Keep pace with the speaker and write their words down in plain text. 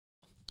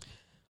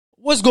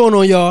What's going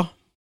on, y'all?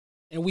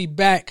 And we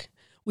back.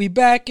 We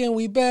back and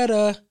we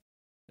better.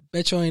 I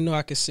bet y'all ain't know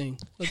I could sing.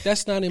 Look,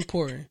 that's not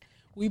important.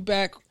 We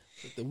back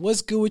with the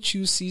What's Good With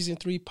You Season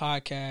 3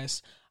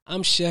 podcast.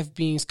 I'm Chef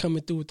Beans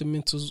coming through with the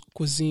mental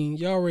cuisine.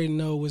 Y'all already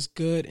know what's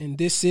good. And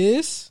this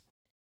is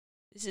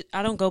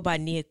I don't go by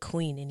Nia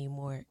Queen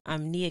anymore.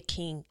 I'm Nia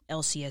King,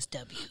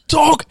 LCSW.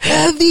 Talk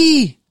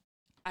heavy.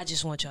 I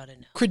just want y'all to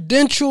know.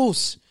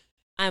 Credentials.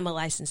 I'm a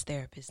licensed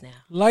therapist now.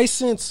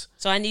 License.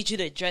 So I need you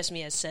to address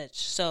me as such.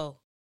 So,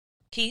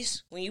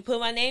 Keith, when you put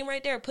my name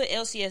right there, put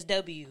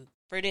LCSW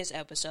for this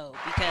episode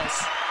because...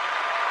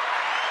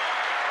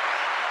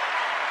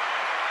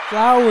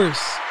 Flowers.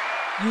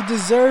 You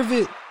deserve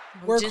it.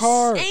 Work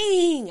hard.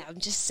 I'm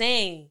just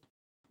saying.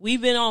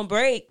 We've been on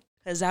break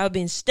because I've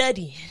been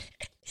studying.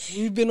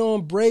 We've been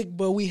on break,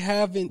 but we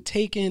haven't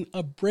taken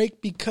a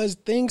break because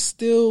things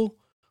still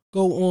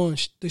go on.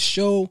 The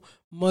show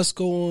must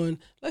go on.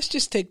 Let's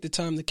just take the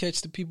time to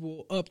catch the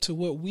people up to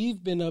what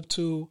we've been up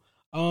to.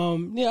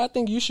 I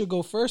think you should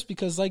go first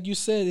because, like you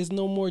said, it's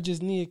no more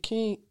just Nia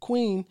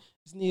Queen.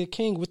 It's Nia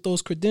King with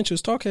those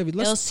credentials. Talk heavy.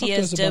 Let's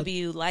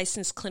LCSW,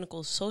 licensed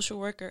clinical social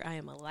worker. I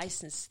am a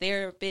licensed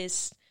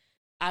therapist.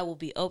 I will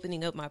be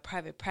opening up my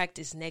private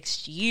practice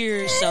next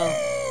year. So,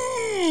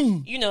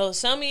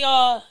 some of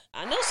y'all,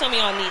 I know some of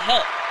y'all need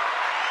help.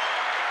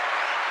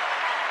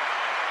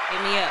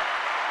 Hit me up.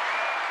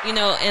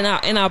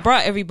 And I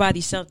brought everybody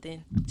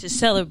something to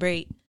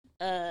celebrate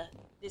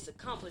this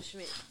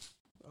accomplishment.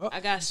 I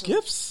got some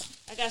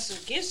gifts. I got some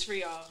gifts for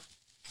y'all.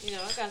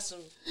 I got some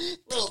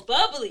little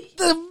bubbly.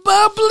 The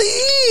bubbly.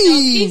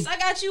 Keith, I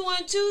got you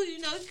one too. You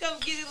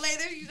come get it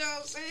later. You know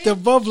what I'm saying? The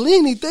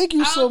bubblini. Thank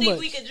you so much. I don't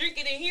think we could drink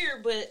it in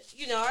here, but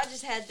I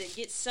just had to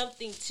get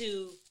something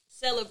to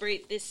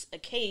celebrate this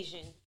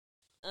occasion.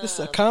 This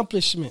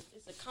accomplishment.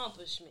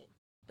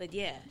 But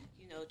yeah,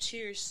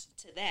 cheers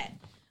to that.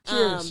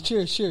 Cheers.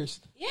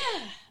 Yeah,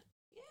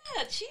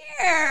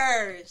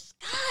 cheers.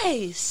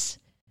 Guys,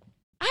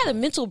 I had a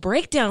mental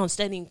breakdown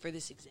studying for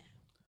this exam.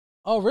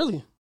 Oh,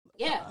 really?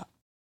 Yeah.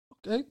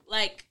 Okay.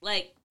 Like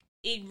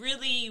it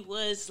really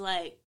was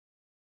like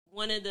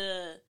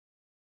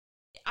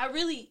I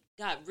really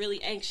got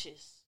really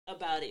anxious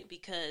about it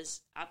because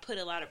I put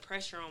a lot of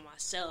pressure on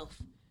myself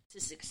to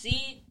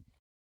succeed.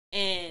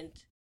 And,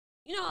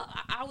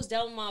 I was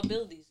down with my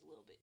abilities a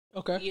little bit.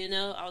 Okay.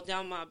 I was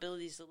down with my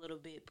abilities a little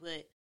bit.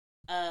 But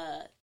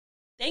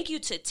thank you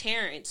to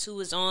Terrence, who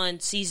was on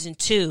season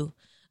 2.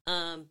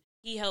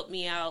 He helped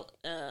me out,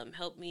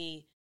 helped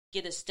me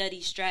get a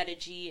study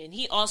strategy, and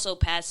he also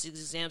passed his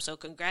exam, so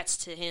congrats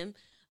to him.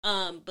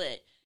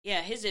 But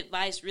yeah, his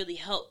advice really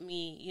helped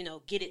me,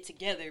 get it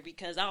together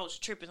because I was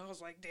tripping. I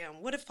was like,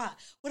 damn, what if I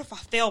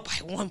fail by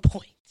 1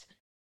 point?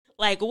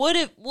 Like, what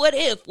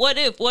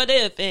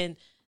if? And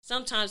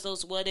sometimes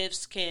those what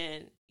ifs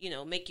can,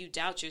 make you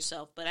doubt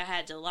yourself. But I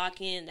had to lock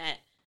in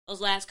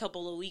those last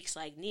couple of weeks,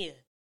 like, Nia,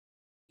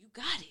 you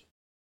got it.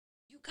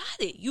 You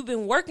got it. You've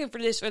been working for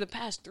this for the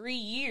past 3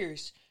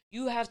 years.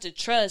 You have to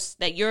trust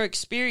that your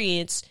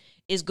experience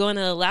is going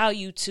to allow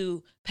you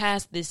to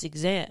pass this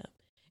exam.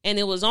 And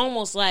it was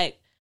almost like,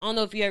 I don't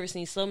know if you ever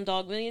seen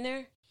Slumdog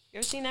Millionaire. You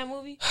ever seen that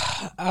movie?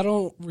 I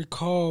don't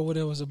recall what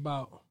it was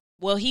about.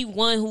 Well, he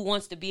won Who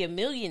Wants to Be a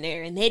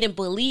Millionaire, and they didn't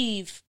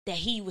believe that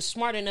he was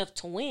smart enough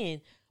to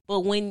win.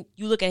 But when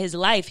you look at his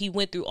life, he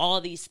went through all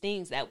these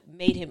things that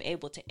made him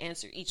able to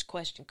answer each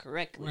question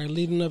correctly. Right,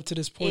 leading up to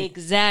this point.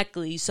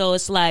 Exactly. So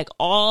it's like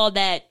all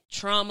that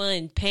trauma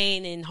and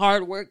pain and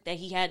hard work that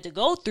he had to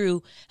go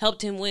through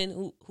helped him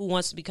win Who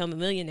Wants to Become a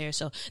Millionaire.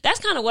 So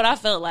that's kind of what I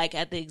felt like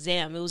at the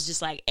exam. It was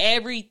just like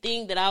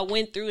everything that I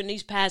went through in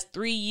these past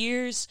 3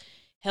 years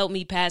helped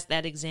me pass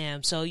that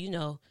exam. So,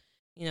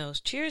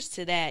 cheers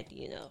to that.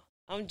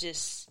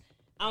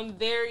 I'm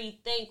very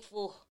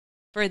thankful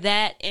for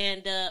that.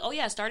 And,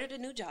 I started a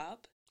new job.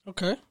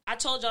 Okay. I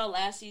told y'all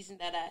last season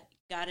that I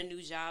got a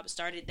new job,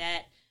 started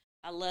that.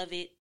 I love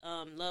it.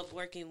 Love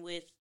working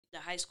with the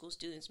high school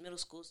students, middle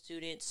school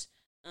students.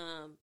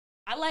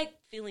 I like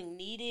feeling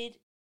needed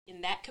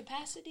in that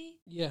capacity.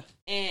 Yeah.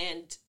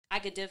 And I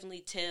could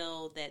definitely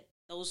tell that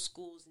those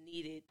schools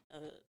needed a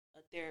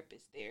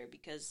therapist there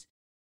because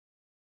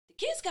the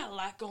kids got a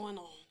lot going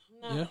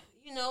on.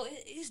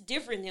 It's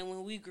different than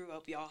when we grew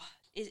up, y'all.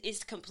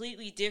 It's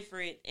completely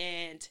different,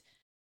 and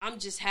I'm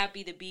just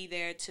happy to be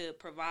there to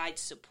provide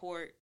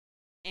support.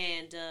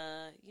 And,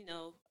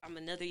 I'm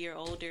another year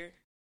older,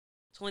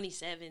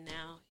 27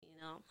 now.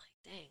 I'm like,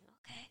 dang,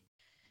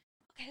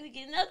 okay, we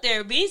getting up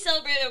there. Being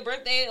celebrated a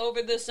birthday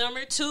over the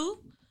summer, too.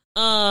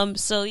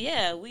 So,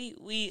 yeah,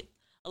 we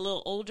a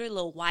little older, a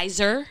little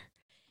wiser.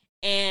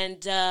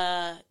 And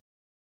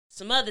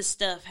some other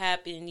stuff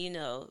happened,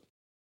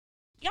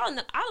 Y'all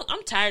know,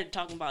 I'm tired of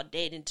talking about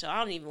dating, so I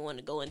don't even want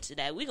to go into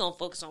that. We're going to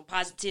focus on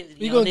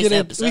positivity on this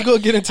episode. We're going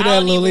to get into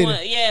that a little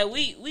later.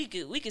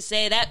 We could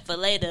say that for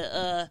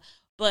later.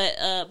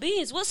 But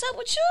Beans, what's up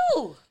with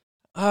you?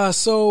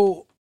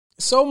 So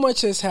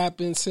much has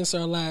happened since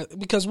our last,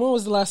 because when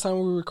was the last time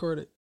we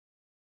recorded?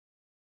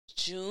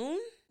 June?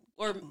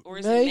 Or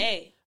is it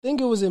May?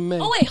 think it was in May.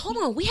 Oh wait, hold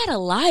on. We had a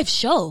live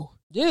show.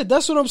 Yeah,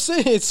 that's what I'm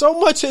saying. So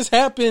much has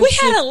happened. We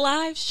had a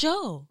live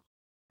show.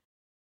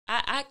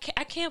 I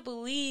can't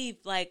believe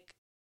like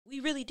we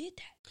really did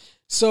that.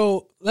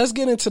 So let's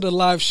get into the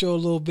live show a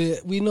little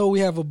bit. We know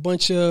we have a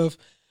bunch of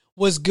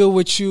what's good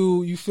with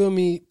you. You feel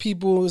me?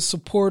 People,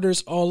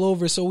 supporters all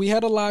over. So we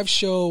had a live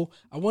show,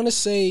 I want to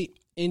say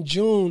in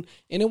June,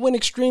 and it went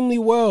extremely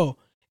well.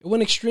 It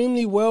went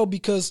extremely well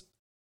because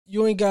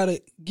you ain't got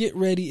to get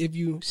ready if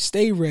you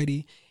stay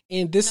ready.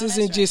 And this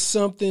isn't just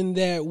something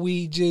that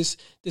we just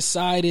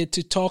decided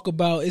to talk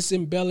about. It's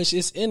embellished.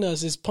 It's in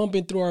us. It's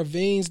pumping through our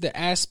veins, the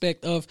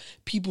aspect of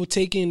people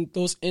taking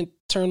those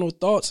internal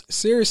thoughts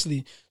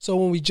seriously. So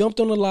when we jumped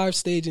on the live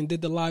stage and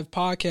did the live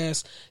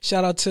podcast,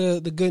 shout out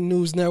to the Good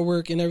News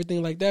Network and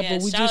everything like that. Yeah,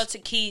 but shout out to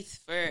Keith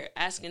for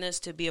asking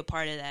us to be a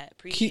part of that.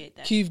 Appreciate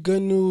that. Keith,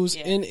 Good News.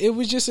 Yeah. And it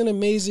was just an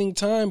amazing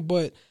time,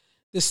 but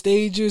the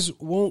stages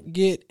won't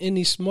get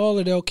any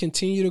smaller. They'll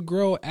continue to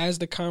grow as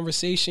the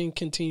conversation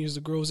continues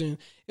to grow. And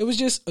it was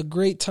just a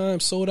great time,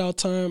 sold out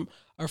time.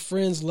 Our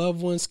friends,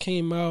 loved ones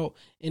came out,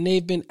 and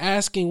they've been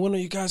asking, when are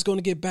you guys going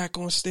to get back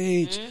on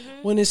stage?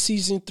 Mm-hmm. When is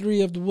season 3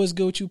 of the What's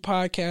Good With You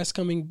podcast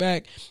coming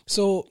back?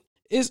 So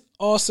it's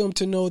awesome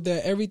to know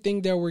that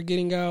everything that we're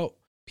getting out,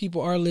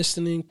 people are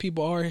listening,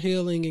 people are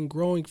healing and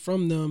growing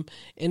from them.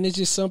 And it's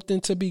just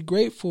something to be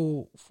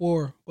grateful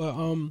for. But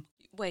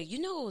wait, you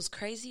know what was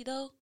crazy,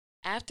 though?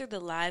 After the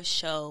live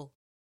show,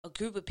 a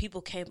group of people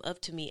came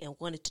up to me and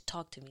wanted to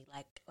talk to me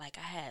like I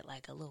had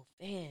like a little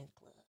fan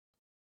club.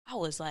 I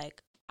was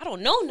like, I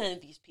don't know none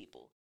of these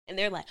people. And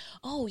they're like,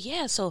 oh,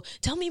 yeah, so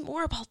tell me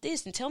more about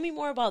this and tell me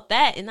more about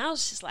that. And I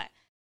was just like,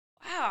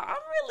 wow, I'm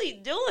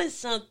really doing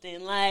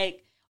something.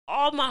 Like,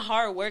 all my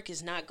hard work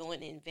is not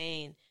going in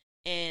vain.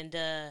 And,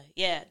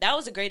 yeah, that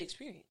was a great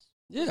experience.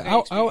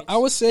 Yeah, I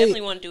would say. Definitely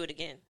want to do it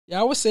again.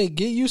 Yeah, I would say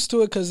get used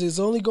to it because it's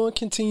only going to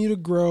continue to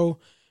grow.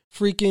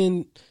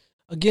 Freaking...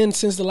 Again,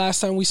 since the last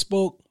time we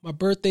spoke, my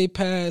birthday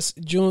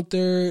passed, June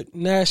 3rd,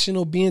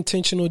 National Be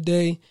Intentional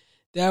Day.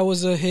 That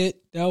was a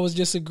hit. That was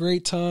just a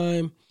great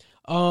time.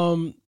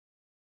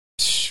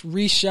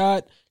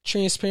 Reshot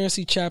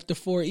Transparency Chapter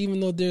 4,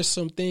 even though there's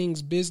some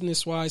things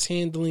business-wise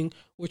handling,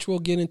 which we'll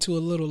get into a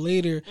little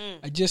later,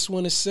 I just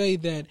want to say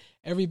that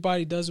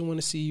everybody doesn't want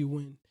to see you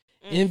win.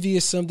 Envy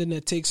is something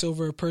that takes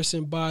over a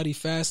person's body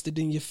faster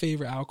than your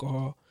favorite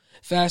alcohol,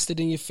 faster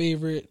than your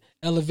favorite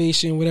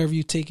elevation, whatever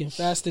you're taking,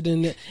 faster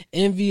than that.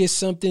 Envy is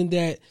something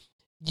that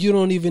you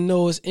don't even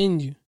know is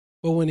in you.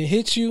 But when it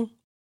hits you,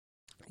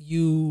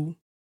 you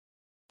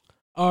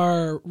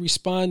are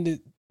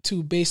responded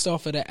to based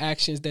off of the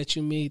actions that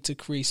you made to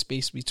create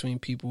space between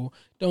people.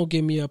 Don't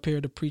get me up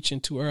here to preaching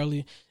too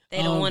early.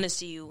 They don't want to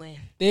see you win.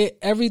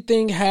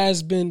 Everything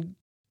has been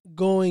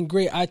going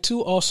great. I,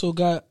 too, also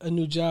got a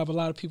new job. A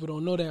lot of people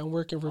don't know that. I'm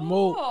working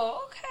remote.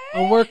 Oh, okay.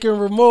 I'm working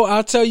remote.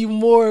 I'll tell you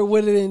more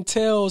what it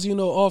entails,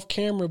 off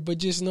camera, but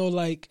just know,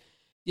 like,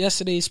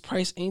 yesterday's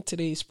price ain't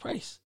today's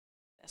price.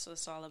 That's what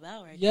it's all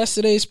about, right?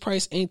 Yesterday's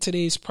price ain't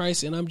today's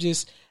price, and I'm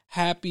just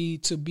happy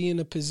to be in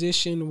a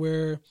position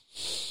where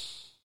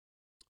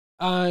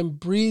I'm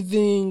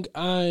breathing,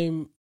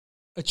 I'm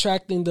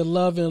attracting the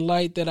love and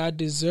light that I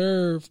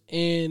deserve,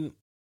 and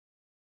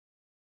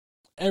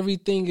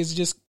everything is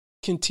just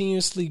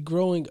continuously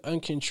growing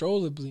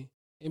uncontrollably.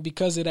 And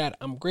because of that,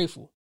 I'm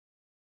grateful.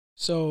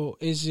 So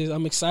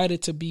I'm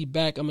excited to be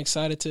back. I'm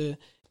excited to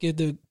give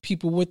the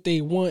people what they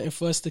want and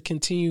for us to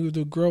continue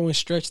to grow and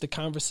stretch the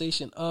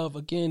conversation of,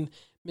 again,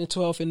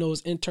 mental health and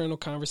those internal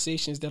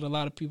conversations that a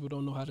lot of people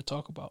don't know how to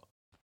talk about.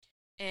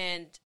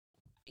 And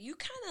you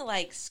kind of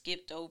like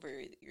skipped over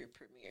your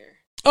premiere.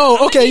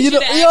 Oh, okay.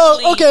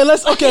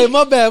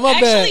 My bad.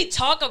 Actually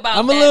talk about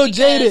I'm a little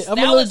jaded.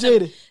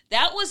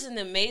 That was an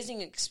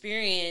amazing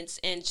experience.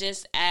 And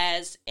just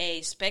as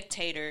a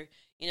spectator,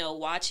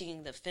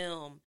 watching the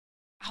film,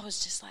 I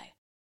was just like,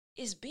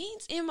 is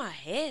Beans in my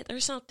head or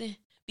something?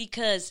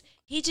 Because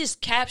he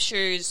just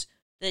captures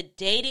the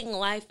dating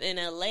life in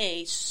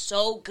LA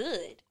so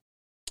good.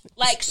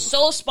 Like,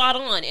 so spot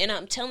on. And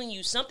I'm telling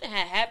you, something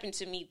had happened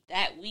to me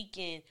that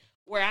weekend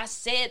where I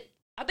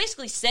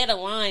basically said a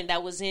line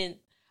that was in,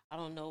 I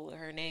don't know what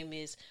her name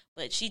is,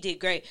 but she did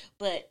great.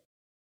 But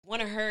one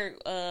of her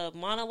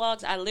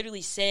monologues, I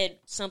literally said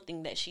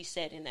something that she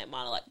said in that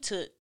monologue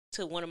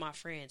to one of my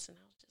friends. And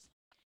I was just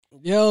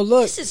like, yo,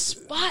 look. This is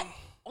spot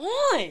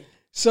on.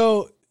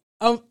 So,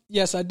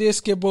 yes, I did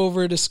skip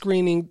over the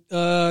screening.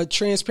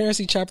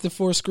 Transparency Chapter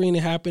 4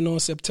 screening happened on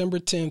September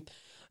 10th.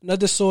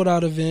 Another sold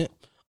out event.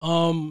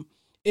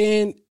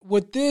 And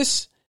with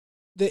this,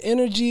 the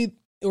energy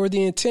or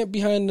the intent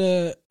behind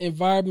the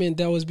environment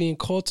that was being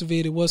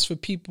cultivated was for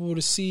people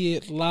to see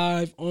it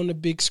live on the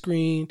big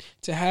screen,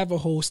 to have a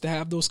host, to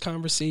have those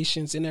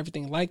conversations and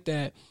everything like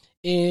that.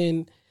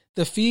 And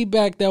the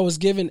feedback that was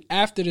given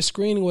after the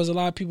screening was a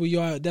lot of people,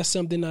 that's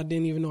something I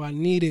didn't even know I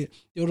needed.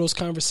 Those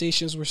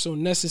conversations were so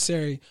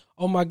necessary.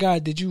 Oh my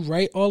God, did you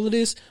write all of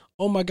this?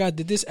 Oh my God,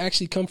 did this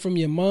actually come from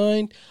your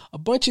mind? A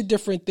bunch of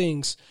different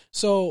things.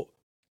 So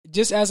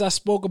just as I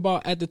spoke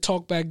about at the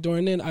talk back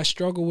during then, I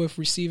struggle with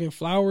receiving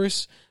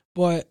flowers,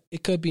 but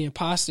it could be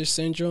imposter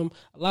syndrome,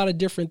 a lot of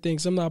different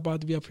things. I'm not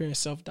about to be up here and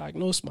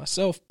self-diagnose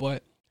myself,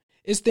 but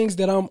it's things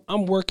that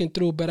I'm working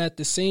through. But at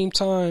the same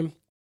time,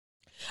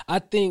 I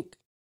think,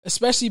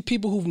 especially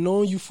people who've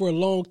known you for a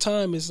long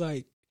time, is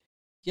like,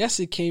 yes,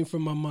 it came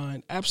from my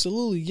mind.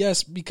 Absolutely,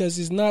 yes, because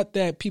it's not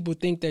that people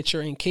think that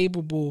you're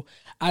incapable.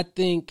 I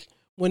think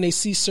when they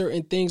see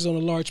certain things on a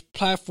large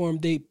platform,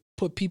 they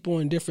put people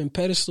on different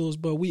pedestals,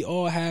 but we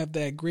all have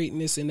that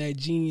greatness and that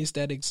genius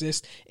that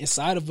exists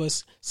inside of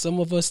us. Some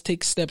of us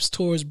take steps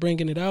towards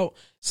bringing it out.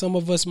 Some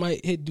of us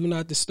might hit do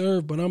not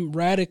disturb, but I'm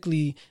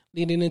radically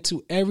leaning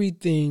into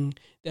everything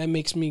that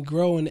makes me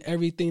grow, and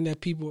everything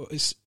that people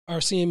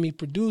are seeing me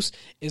produce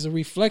is a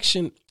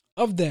reflection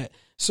of that.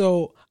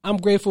 So I'm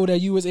grateful that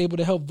you was able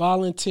to help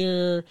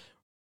volunteer,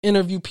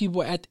 interview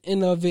people at the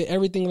end of it,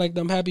 everything like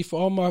that. I'm happy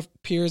for all my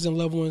peers and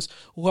loved ones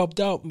who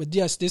helped out. But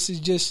yes, this is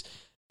just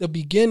the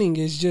beginning.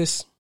 Is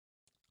just,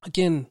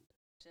 again,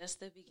 just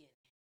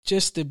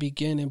the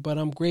beginning. But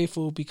I'm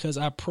grateful because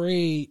I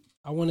prayed,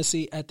 I want to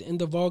say at the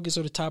end of August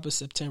or the top of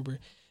September,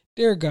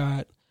 dear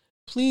God,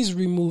 please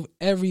remove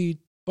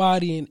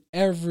everybody and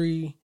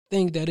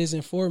everything that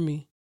isn't for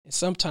me. And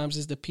sometimes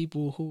it's the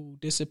people who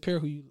disappear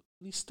who you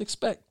least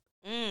expect.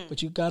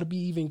 But you got to be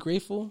even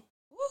grateful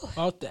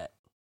about that.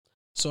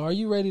 So are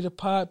you ready to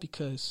pod?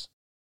 Because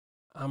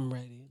I'm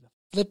ready to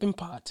flipping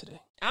pod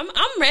today. I'm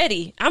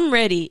ready. I'm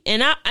ready.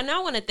 And I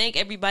want to thank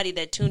everybody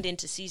that tuned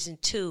into season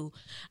 2.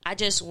 I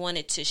just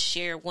wanted to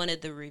share one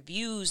of the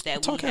reviews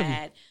that we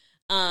had.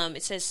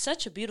 It says,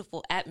 such a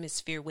beautiful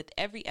atmosphere with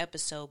every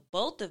episode.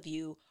 Both of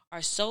you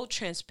are so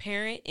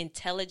transparent,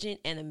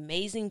 intelligent, and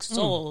amazing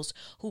souls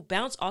who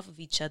bounce off of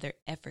each other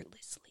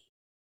effortlessly.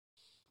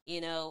 You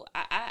know,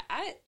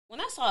 I when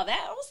I saw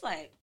that, I was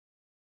like,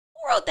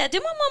 who wrote that?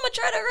 Did my mama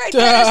try to write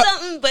that or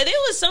something? But it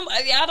was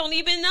somebody I don't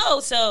even know.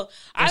 So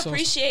that's I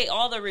appreciate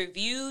all the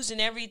reviews and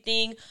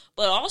everything.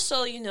 But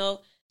also, you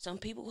know, some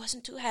people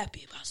wasn't too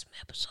happy about some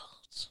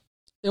episodes.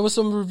 There was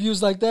some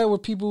reviews like that where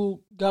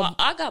people got... Well,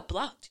 I got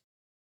blocked.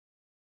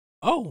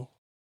 Oh.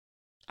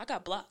 I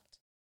got blocked.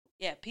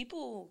 Yeah,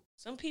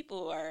 some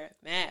people are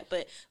mad.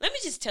 But let me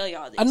just tell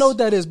y'all this. I know what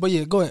that is, but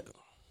yeah, go ahead.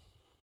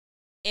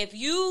 If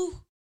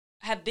you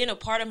have been a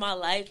part of my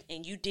life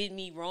and you did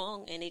me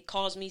wrong and it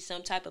caused me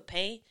some type of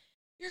pain,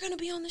 you're going to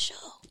be on the show.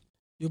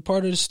 You're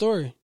part of the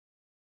story.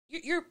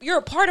 You're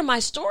a part of my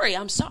story.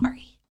 I'm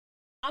sorry.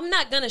 I'm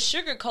not going to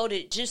sugarcoat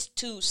it just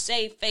to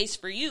save face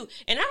for you.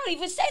 And I don't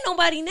even say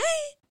nobody's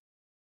name.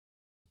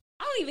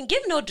 I don't even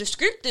give no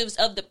descriptives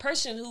of the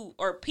person who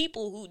or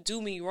people who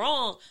do me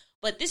wrong.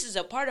 But this is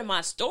a part of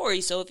my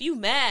story. So if you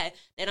mad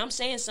that I'm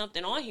saying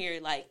something on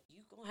here, like,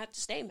 have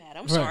to stay mad.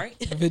 I'm sorry.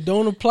 If it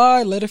don't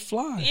apply, let it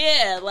fly.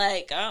 Yeah,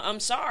 like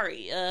I'm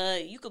sorry.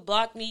 You could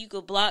block me. You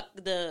could block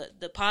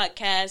the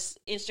podcast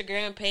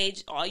Instagram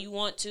page all you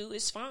want to.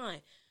 It's fine.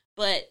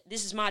 But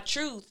this is my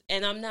truth,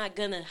 and I'm not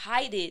gonna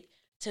hide it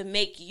to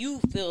make you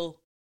feel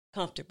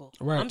comfortable.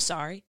 Right. I'm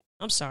sorry.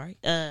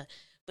 But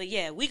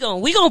yeah, we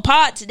gonna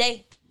pod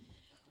today.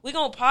 What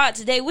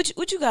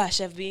you got,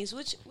 Chef Beans?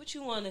 What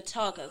you want to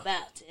talk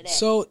about today?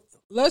 So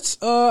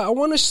let's, I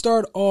want to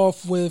start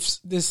off with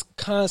this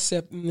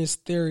concept and this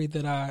theory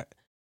that I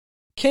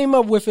came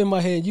up with in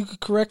my head. You could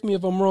correct me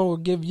if I'm wrong or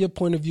give your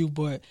point of view,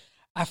 but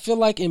I feel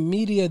like in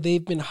media,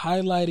 they've been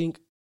highlighting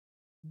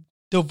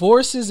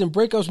divorces and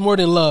breakups more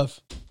than love.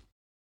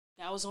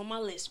 That was on my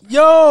list, bro.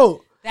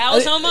 Yo! That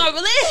was on my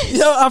list.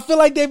 Yo, I feel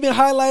like they've been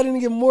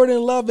highlighting it more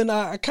than love, and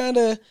I kind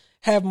of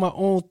have my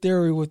own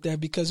theory with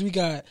that because we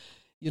got,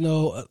 you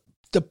know,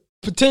 the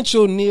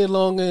potential Nia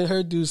Long and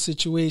her dude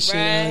situation,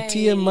 right.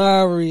 Tia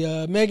Mowry,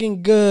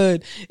 Megan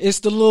Good.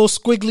 It's the little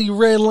squiggly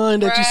red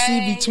line that you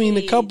see between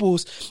the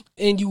couples.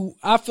 And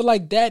I feel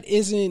like that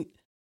isn't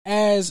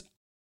as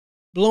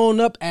blown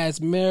up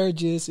as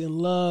marriages and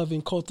love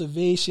and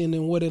cultivation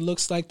and what it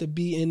looks like to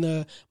be in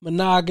a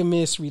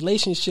monogamous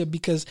relationship,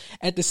 because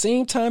at the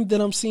same time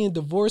that I'm seeing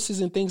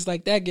divorces and things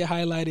like that get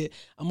highlighted,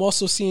 I'm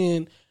also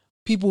seeing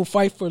people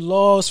fight for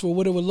laws for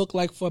what it would look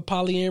like for a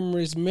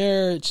polyamorous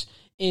marriage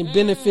and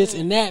benefits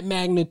in that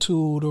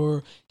magnitude,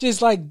 or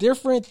just like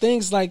different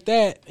things like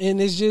that. And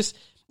it's just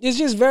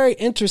very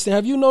interesting.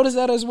 Have you noticed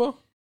that as well?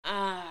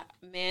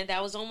 Man,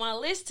 that was on my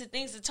list of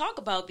things to talk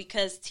about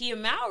because Tia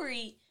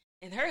Mowry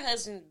and her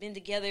husband been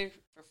together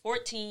for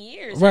 14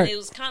 years. Right. And it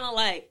was kind of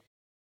like,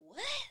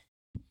 what?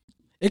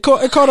 It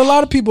caught a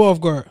lot of people off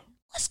guard.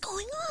 What's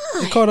going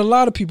on? It caught a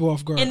lot of people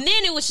off guard. And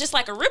then it was just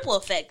like a ripple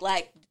effect,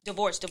 like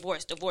divorce.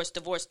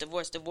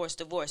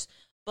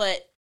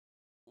 But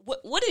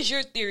what is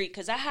your theory?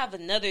 Because I have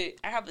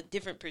a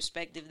different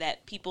perspective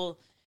that people,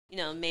 you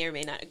know, may or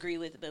may not agree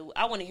with, but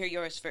I want to hear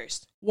yours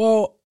first.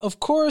 Well, of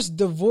course,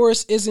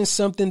 divorce isn't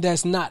something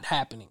that's not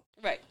happening.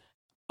 Right.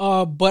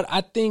 But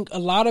I think a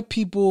lot of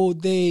people,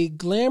 they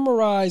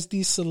glamorize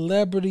these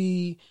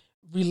celebrity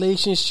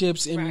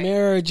relationships and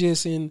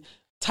marriages and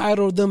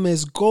title them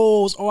as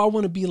goals. Oh, I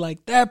want to be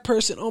like that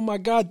person. Oh my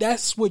God,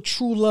 that's what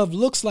true love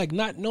looks like.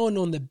 Not knowing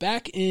on the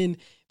back end,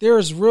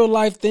 there's real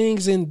life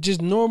things and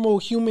just normal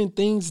human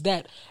things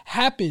that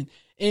happen.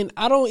 And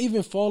I don't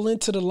even fall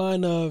into the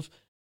line of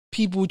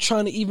people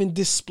trying to even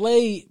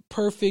display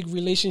perfect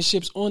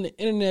relationships on the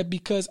internet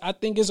because I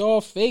think it's all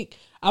fake.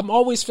 I'm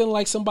always feeling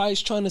like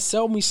somebody's trying to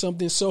sell me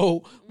something.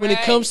 So when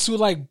it comes to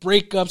like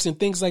breakups and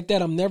things like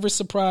that, I'm never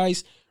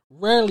surprised,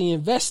 rarely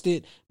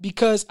invested,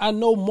 because I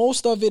know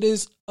most of it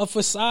is a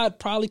facade,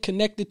 probably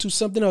connected to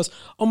something else.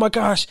 Oh my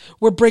gosh,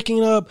 we're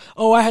breaking up.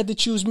 Oh, I had to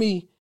choose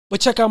me. But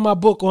check out my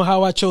book on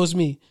how I chose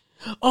me.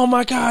 Oh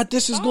my God,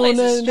 this is going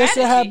on. This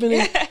is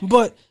happening.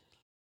 But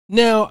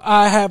now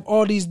I have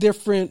all these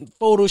different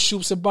photo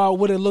shoots about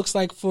what it looks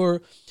like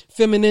for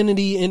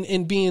femininity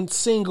and being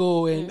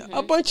single and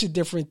a bunch of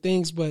different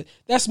things. But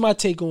that's my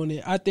take on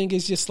it. I think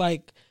it's just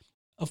like,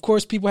 of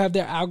course, people have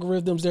their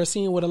algorithms. They're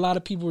seeing what a lot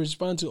of people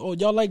respond to. Oh,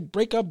 y'all like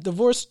breakup,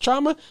 divorce,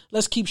 trauma?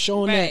 Let's keep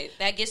showing that. Right.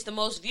 That gets the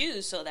most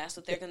views, so that's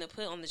what they're going to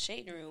put on the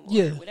Shade Room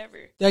or whatever.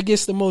 That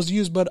gets the most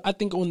views. But I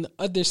think on the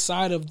other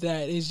side of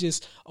that is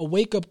just a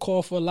wake-up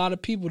call for a lot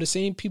of people. The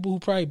same people who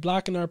probably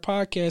blocking our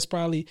podcast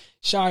probably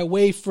shy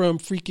away from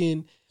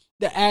freaking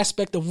the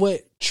aspect of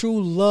what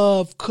true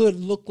love could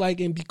look like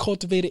and be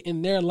cultivated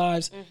in their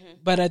lives.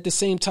 But at the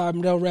same time,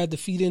 they'll rather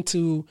feed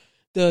into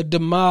the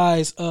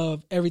demise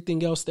of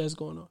everything else that's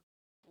going on.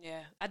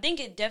 Yeah, I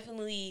think it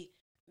definitely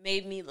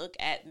made me look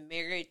at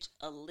marriage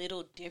a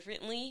little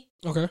differently.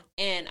 Okay.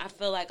 And I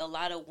feel like a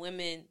lot of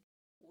women,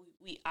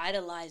 we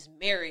idolize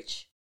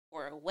marriage,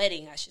 or a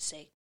wedding, I should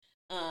say,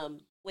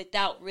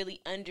 without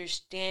really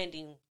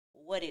understanding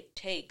what it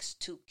takes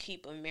to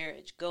keep a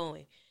marriage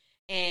going.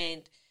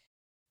 And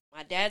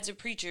my dad's a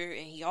preacher,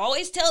 and he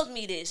always tells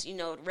me this, you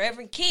know,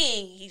 Reverend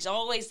King, he's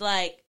always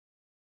like,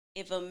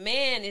 if a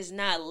man is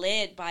not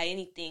led by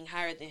anything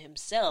higher than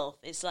himself,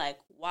 it's like,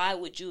 why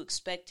would you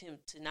expect him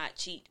to not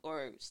cheat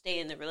or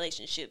stay in the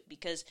relationship?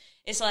 Because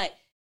it's like,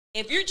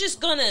 if you're just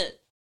gonna,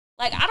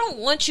 like, I don't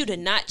want you to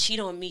not cheat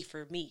on me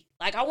for me.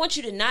 Like, I want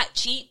you to not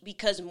cheat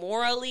because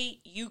morally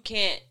you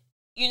can't,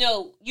 you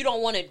know, you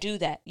don't want to do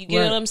that. You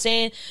get what I'm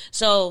saying?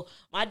 So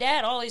my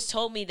dad always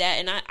told me that,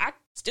 and I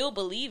still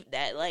believe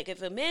that. Like,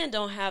 if a man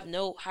don't have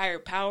no higher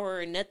power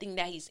or nothing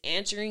that he's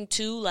answering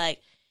to, like,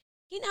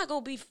 he's not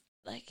gonna be,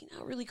 like, you're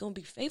not really going to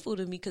be faithful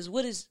to me, because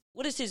what is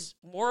his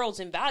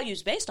morals and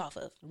values based off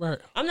of? Right.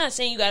 I'm not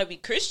saying you got to be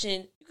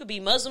Christian. You could be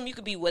Muslim. You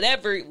could be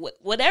whatever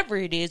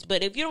it is.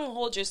 But if you don't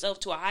hold yourself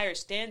to a higher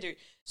standard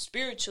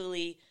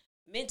spiritually,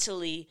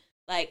 mentally,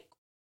 like,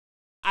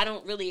 I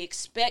don't really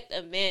expect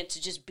a man to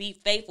just be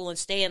faithful and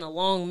stay in a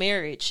long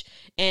marriage.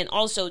 And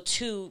also,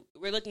 too,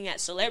 we're looking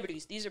at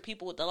celebrities. These are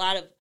people with a lot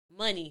of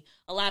money,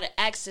 a lot of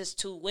access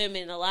to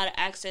women, a lot of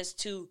access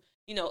to,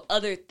 you know,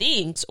 other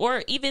things,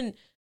 or even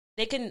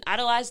they can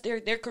idolize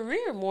their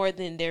career more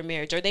than their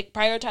marriage, or they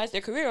prioritize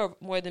their career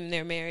more than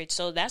their marriage.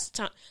 So that's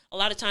a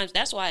lot of times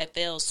that's why it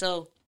fails.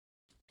 So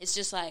it's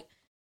just like,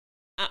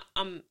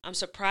 I'm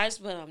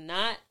surprised, but I'm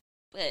not.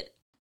 But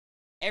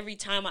every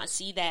time I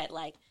see that,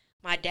 like,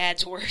 my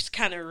dad's words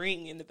kind of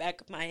ring in the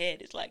back of my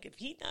head. It's like, if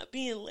he's not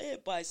being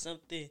led by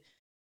something,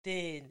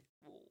 then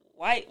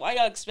why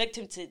y'all expect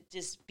him to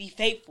just be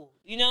faithful?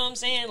 You know what I'm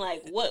saying?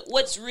 Like,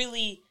 what's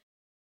really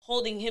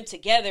holding him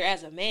together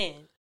as a man?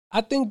 I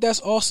think that's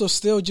also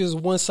still just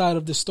one side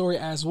of the story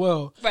as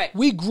well. Right.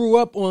 We grew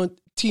up on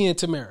Tia and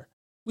Tamara.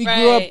 We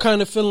grew up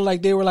kind of feeling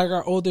like they were like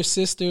our older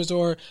sisters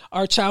or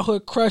our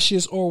childhood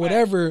crushes or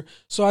whatever. Right.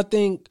 So I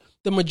think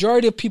the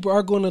majority of people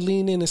are going to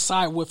lean in and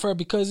side with her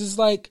because it's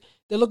like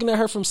they're looking at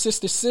her from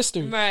sister to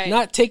sister,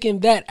 not taking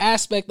that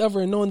aspect of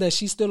her and knowing that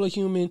she's still a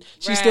human.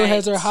 She still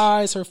has her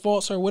highs, her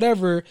faults, her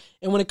whatever.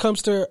 And when it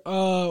comes to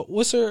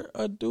what's her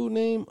dude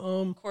name?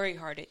 Corey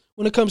Hardit.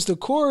 When it comes to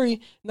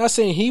Corey, not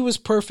saying he was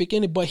perfect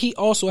in it, but he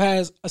also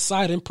has a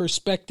side and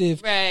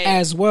perspective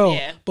as well.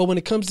 Yeah. But when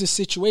it comes to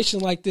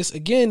situations like this,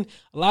 again,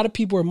 a lot of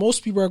people or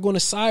most people are going to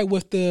side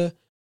with the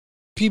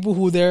people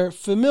who they're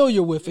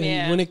familiar with.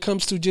 And when it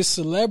comes to just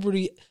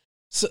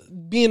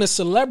being a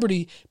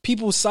celebrity,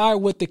 people side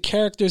with the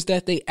characters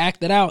that they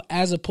acted out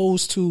as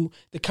opposed to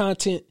the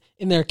content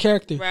in their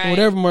character, or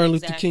whatever Martin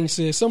Luther King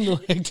said, something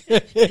like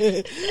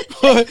that.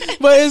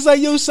 but it's like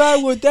you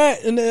side with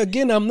that, and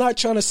again, I'm not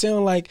trying to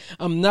sound like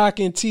I'm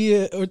knocking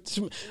Tia,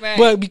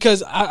 but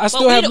because I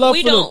still have love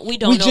for them.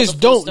 We just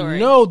don't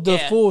know the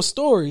full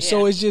story. Yeah.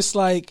 So it's just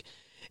like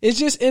it's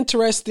just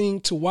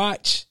interesting to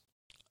watch,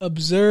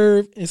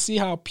 observe, and see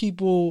how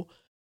people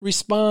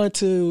respond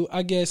to,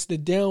 I guess, the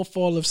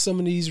downfall of some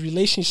of these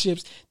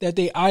relationships that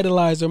they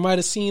idolize or might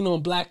have seen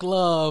on Black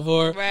Love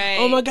or,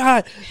 oh my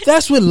God,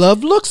 that's what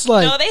love looks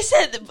like. No, they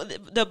said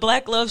the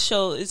Black Love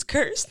show is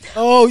cursed.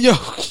 Oh, yo.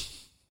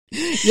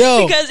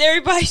 Because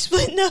everybody's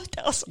splitting up.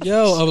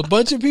 A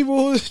bunch of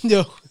people, but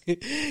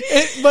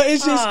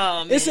it's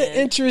just, it's an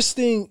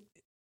interesting,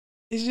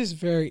 it's just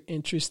very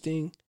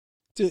interesting.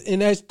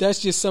 And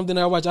that's just something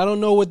I watch. I don't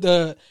know what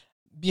the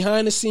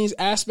behind the scenes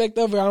aspect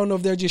of it. I don't know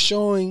if they're just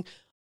showing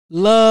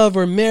love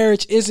or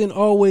marriage isn't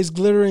always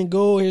glitter and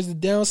gold. Here's the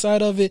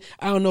downside of it.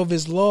 I don't know if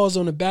it's laws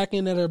on the back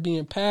end that are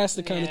being passed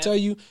to kind of tell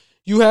you,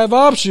 you have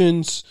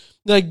options.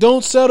 Like,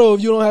 don't settle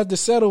if you don't have to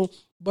settle.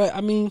 But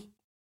I mean,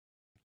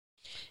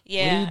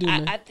 yeah,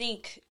 I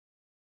think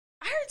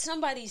I heard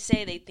somebody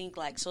say they think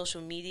like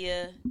social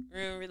media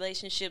ruin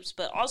relationships,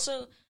 but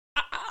also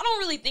I don't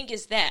really think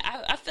it's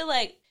that. I feel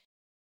like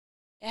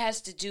it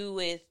has to do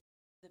with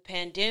the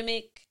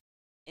pandemic,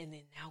 and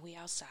then now we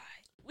outside.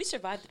 We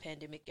survived the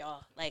pandemic,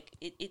 y'all. Like,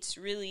 it's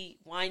really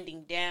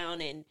winding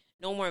down, and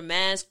no more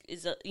masks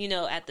is,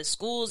 at the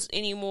schools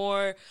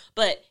anymore.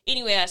 But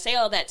anyway, I say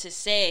all that to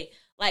say,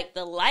 like,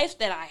 the life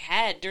that I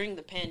had during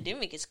the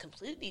pandemic is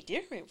completely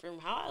different from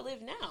how I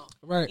live now.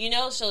 Right.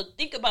 So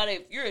think about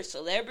it. If you're a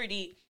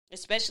celebrity,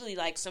 especially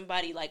like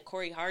somebody like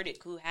Corey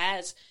Hardick, who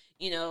has,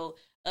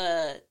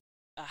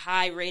 a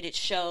high-rated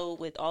show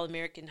with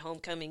All-American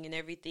Homecoming and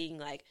everything,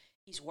 like,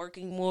 he's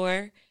working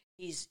more.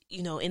 He's,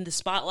 in the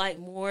spotlight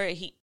more.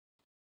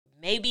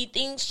 Maybe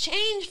things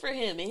change for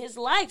him in his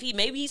life.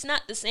 Maybe he's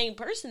not the same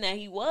person that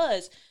he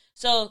was.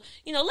 So,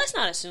 let's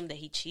not assume that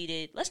he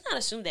cheated. Let's not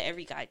assume that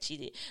every guy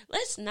cheated.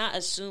 Let's not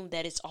assume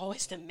that it's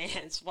always the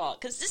man's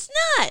fault, because it's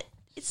not.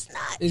 It's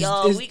not,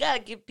 y'all. We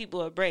gotta give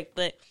people a break.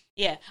 But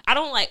yeah, I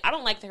don't like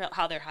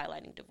how they're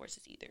highlighting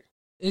divorces either.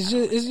 It's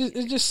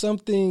just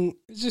something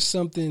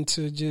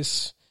to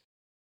just.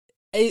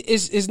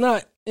 It's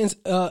not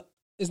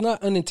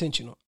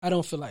unintentional. I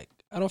don't feel like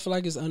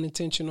it's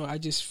unintentional. I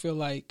just feel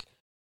like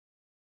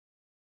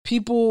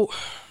people,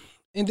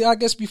 and I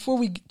guess before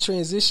we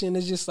transition,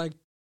 it's just like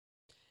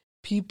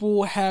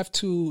people have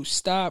to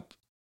stop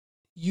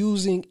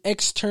using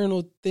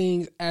external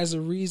things as a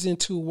reason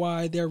to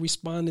why they're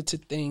responding to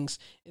things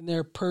in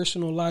their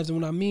personal lives. And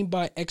what I mean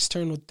by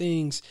external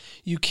things,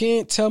 you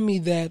can't tell me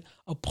that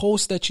a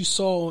post that you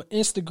saw on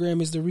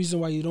Instagram is the reason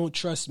why you don't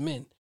trust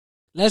men.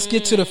 Let's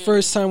get to the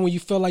first time when you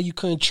felt like you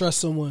couldn't trust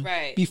someone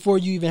before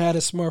you even had a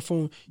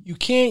smartphone. You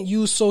can't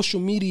use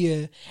social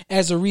media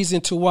as a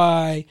reason to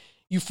why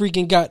you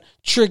freaking got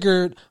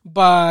triggered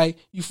by,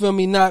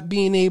 not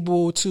being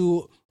able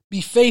to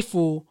be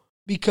faithful,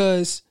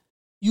 because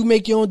you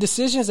make your own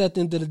decisions at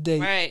the end of the day.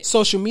 Right.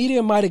 Social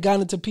media might have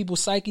gotten into people's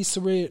psyches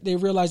to where they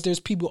realize there's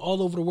people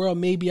all over the world.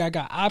 Maybe I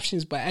got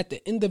options, but at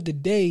the end of the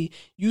day,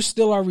 you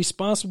still are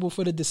responsible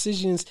for the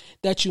decisions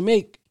that you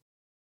make.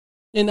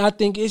 And I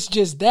think it's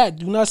just that.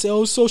 Do not say,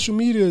 oh, social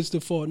media is the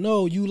fault.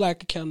 No, you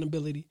lack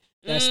accountability.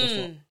 That's the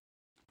fault.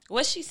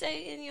 What'd she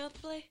say in your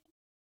play?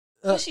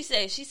 What'd she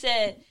say? She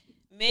said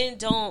men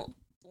don't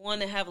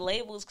want to have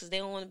labels because they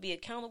don't want to be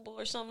accountable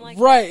or something like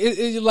that. Right.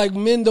 It's like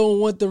men don't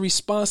want the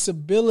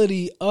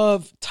responsibility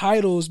of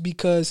titles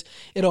because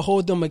it'll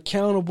hold them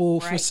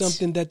accountable for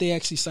something that they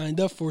actually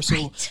signed up for.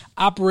 So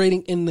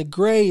operating in the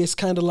gray is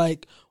kind of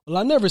like, well,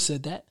 I never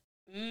said that.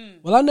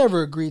 Well, I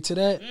never agreed to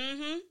that.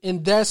 Mm-hmm.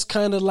 And that's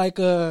kind of like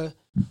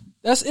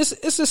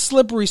it's a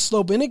slippery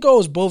slope, and it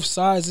goes both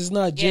sides. It's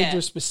not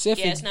gender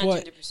specific, it's not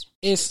but gender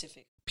specific.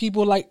 It's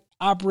people like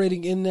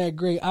operating in that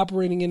gray,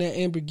 operating in that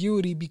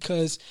ambiguity,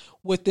 because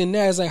within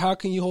that, it's like, how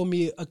can you hold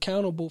me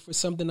accountable for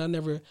something I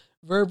never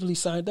verbally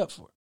signed up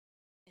for?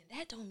 And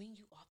that don't mean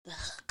you off the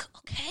hook,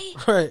 okay?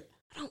 Right.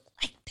 I don't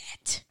like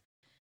that.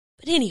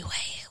 But anyway,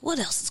 what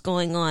else is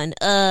going on?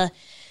 The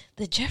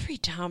Jeffrey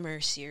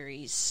Dahmer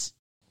series.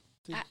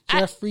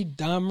 Jeffrey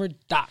Dahmer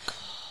doc.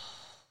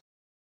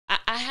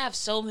 I have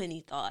so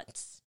many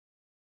thoughts.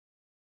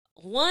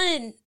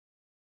 One,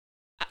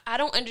 I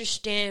don't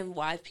understand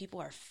why people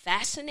are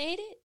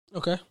fascinated.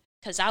 Okay.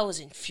 Because I was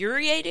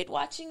infuriated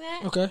watching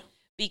that. Okay.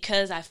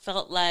 Because I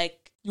felt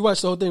like... You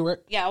watched the whole thing, right?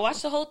 Yeah, I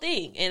watched the whole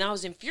thing. And I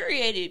was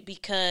infuriated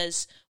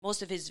because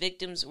most of his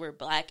victims were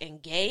black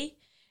and gay.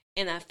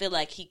 And I feel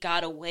like he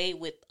got away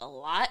with a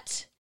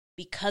lot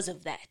because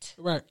of that.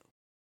 Right.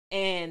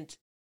 And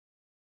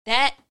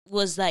that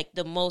was like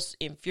the most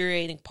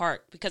infuriating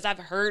part, because I've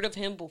heard of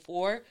him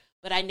before,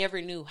 but I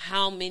never knew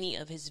how many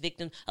of his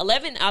victims,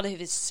 11 out of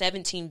his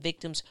 17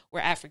 victims were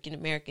African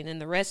American, and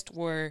the rest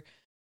were,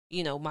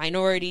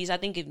 minorities. I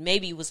think it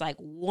maybe was like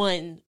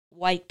one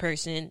white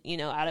person,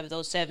 out of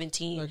those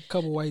 17. Like a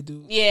couple white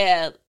dudes.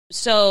 Yeah.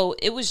 So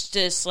it was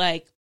just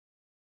like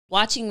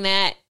watching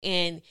that,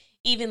 and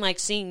even like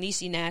seeing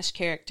Niecy Nash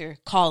character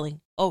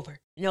calling over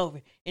and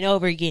over and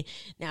over again.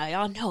 Now,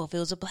 y'all know if it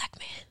was a black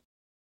man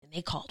and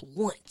they called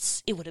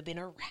once, it would have been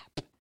a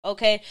wrap.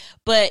 Okay,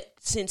 but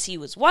since he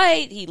was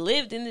white, he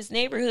lived in this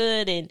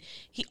neighborhood, and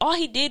all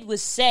he did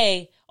was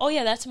say, "Oh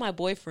yeah, that's my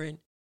boyfriend."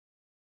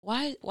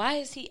 Why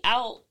is he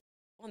out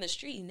on the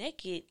street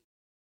naked?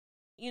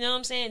 You know what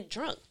I'm saying?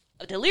 Drunk,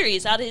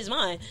 delirious, out of his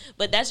mind.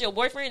 But that's your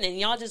boyfriend, and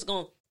y'all just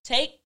gonna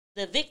take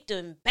the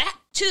victim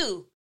back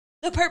to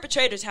the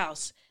perpetrator's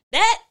house.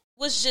 That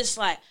was just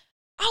like,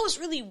 I was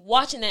really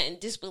watching that in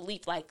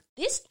disbelief. Like,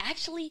 this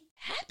actually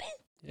happened?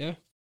 Yeah,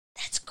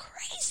 that's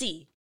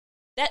crazy.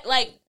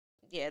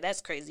 Yeah,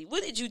 that's crazy.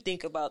 What did you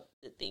think about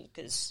the thing?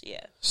 Because,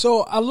 yeah.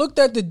 So I looked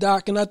at the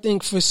doc, and I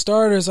think for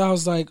starters, I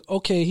was like,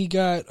 okay, he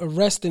got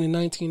arrested in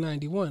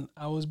 1991.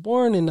 I was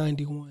born in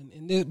 91.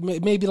 And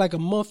maybe like a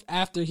month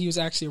after he was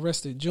actually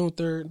arrested, June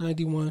 3rd,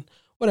 91,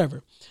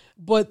 whatever.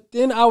 But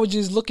then I was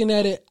just looking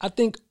at it. I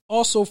think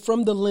also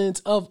from the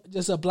lens of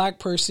just a black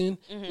person.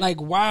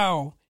 Like,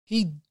 wow,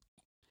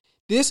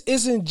 this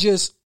isn't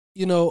just,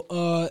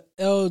 LGBTQ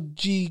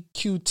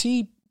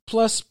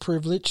plus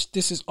privilege.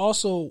 This is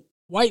also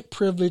white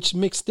privilege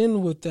mixed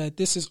in with that.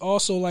 This is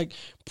also like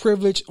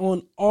privilege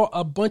on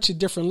a bunch of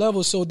different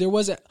levels. So there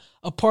was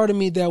a part of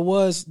me that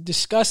was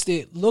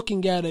disgusted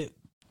looking at it,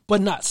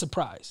 but not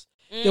surprised.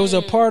 There was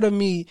a part of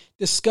me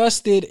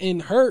disgusted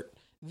and hurt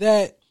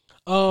that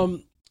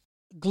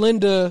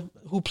Glenda,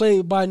 who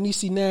played by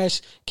Niecy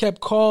Nash, kept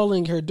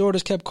calling, her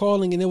daughters kept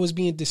calling, and it was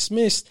being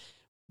dismissed.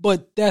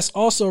 But that's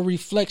also a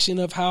reflection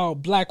of how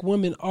black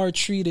women are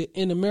treated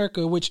in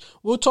America, which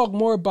we'll talk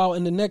more about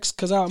in the next,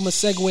 because I'm going to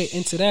segue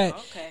into that.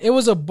 Okay. It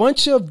was a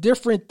bunch of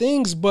different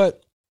things,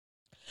 but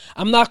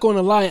I'm not going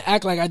to lie and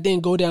act like I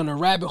didn't go down a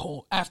rabbit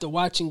hole after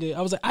watching it.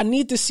 I was like, I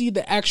need to see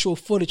the actual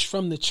footage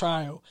from the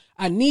trial.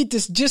 I need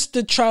this just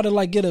to try to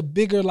like get a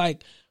bigger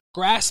like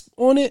grasp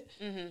on it.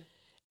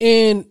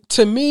 And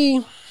to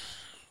me,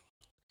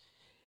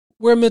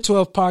 we're a mental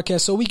health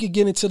podcast, so we could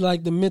get into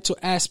like the mental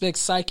aspect,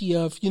 psyche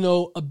of,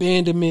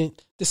 abandonment,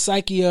 the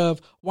psyche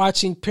of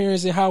watching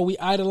parents and how we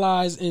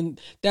idolize. And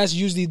that's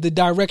usually the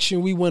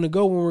direction we want to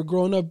go when we're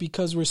growing up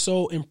because we're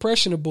so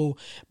impressionable.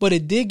 But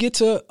it did get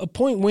to a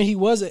point when he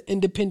was an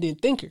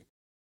independent thinker.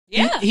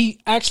 Yeah.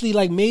 He actually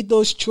like made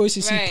those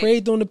choices. Right. He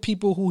preyed on the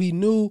people who he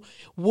knew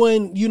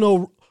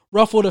wouldn't,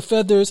 ruffle the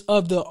feathers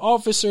of the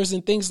officers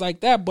and things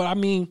like that. But I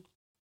mean,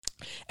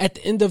 at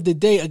the end of the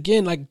day,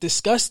 again, like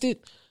disgusted,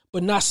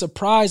 but not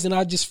surprised. And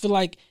I just feel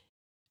like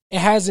it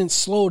hasn't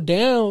slowed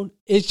down.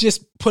 It's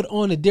just put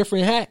on a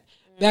different hat.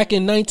 Back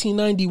in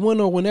 1991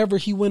 or whenever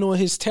he went on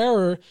his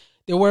terror,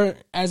 there weren't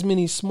as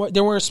many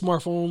there weren't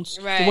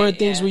smartphones. Right, there weren't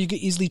things where you could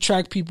easily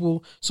track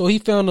people. So he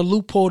found a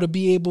loophole to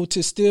be able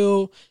to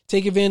still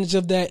take advantage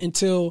of that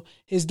until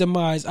his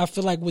demise. I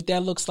feel like what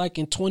that looks like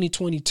in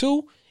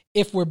 2022,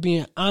 if we're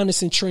being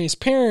honest and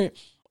transparent,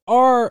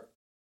 how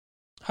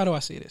do I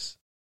say this?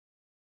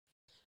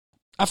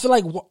 I feel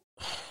like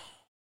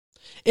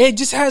it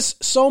just has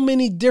so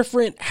many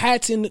different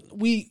hats, and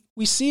we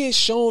see it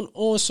shown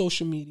on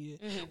social media.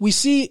 We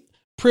see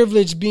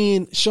privilege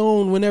being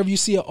shown whenever you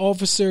see an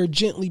officer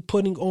gently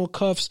putting on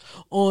cuffs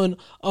on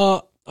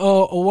a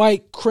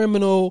white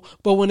criminal,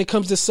 but when it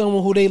comes to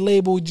someone who they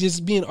label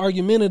just being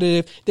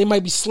argumentative, they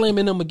might be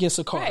slamming them against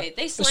a car. Right,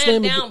 they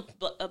slammed down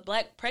a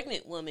black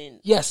pregnant woman.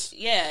 Yes.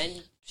 Yeah,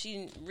 and she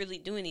didn't really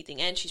do anything,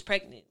 and she's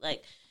pregnant.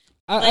 Like,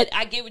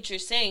 I get what you're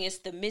saying. It's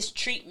the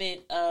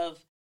mistreatment of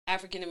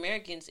African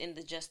Americans in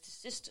the justice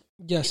system.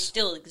 Yes. It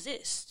still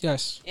exists.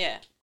 Yes. Yeah,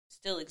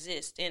 still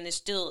exists. And there's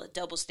still a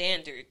double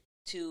standard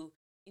to,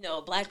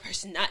 a black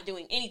person not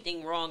doing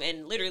anything wrong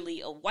and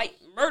literally a white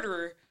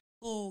murderer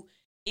who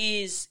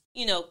is,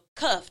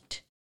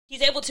 cuffed.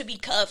 He's able to be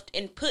cuffed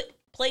and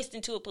placed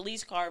into a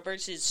police car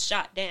versus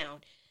shot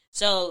down.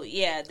 So,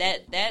 yeah,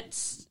 that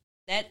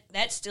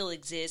still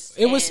exists.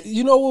 It was,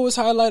 what was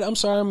highlighted? I'm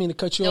sorry, I didn't mean to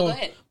cut you off. Go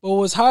ahead. But what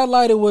was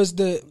highlighted was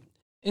the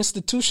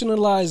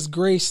institutionalized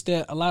grace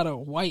that a lot of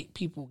white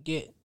people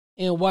get,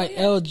 and white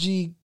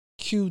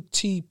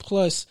LGBTQ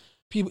plus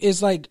people.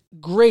 It's like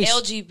grace.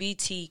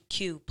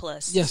 LGBTQ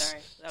plus. Yes.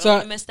 Sorry, I don't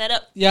want to mess that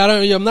up. Yeah,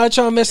 I'm not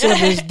trying to mess it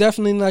up. It's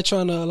definitely not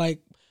trying to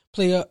like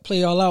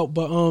play all out.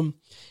 But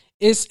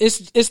it's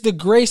the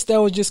grace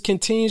that would just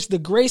continues, the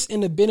grace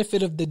and the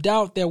benefit of the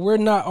doubt that we're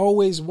not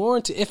always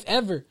warranted, if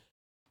ever.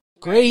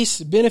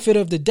 Grace, benefit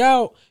of the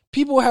doubt.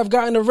 People have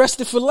gotten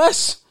arrested for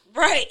less.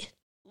 Right.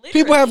 Literally.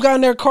 People have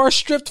gotten their car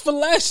stripped for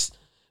less.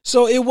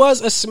 So it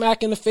was a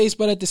smack in the face,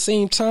 but at the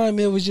same time,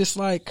 it was just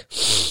like,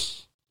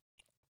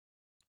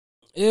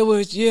 it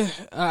was,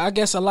 I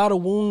guess a lot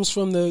of wounds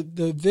from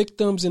the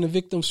victims and the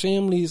victims'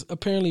 families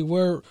apparently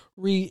were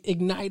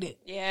reignited.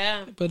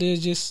 Yeah. But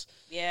it's just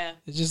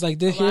like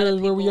this. Here is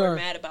where we are.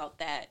 Mad about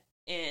that.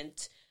 And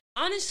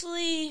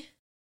honestly,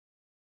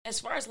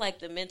 as far as like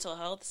the mental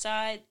health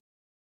side,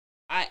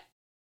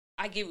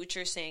 I get what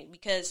you're saying,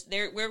 because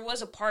there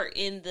was a part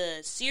in the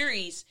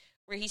series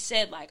where he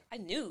said, like, I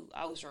knew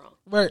I was wrong.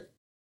 Right.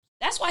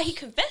 That's why he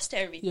confessed to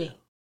everything. Yeah.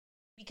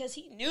 Because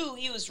he knew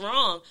he was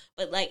wrong.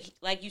 But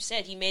like you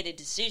said, he made a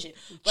decision.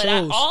 But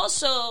I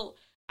also,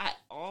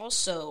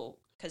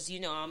 because,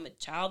 I'm a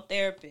child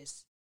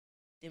therapist,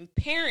 them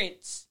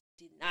parents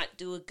did not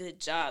do a good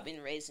job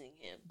in raising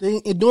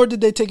him. Nor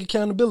did they take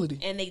accountability.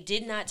 And they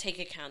did not take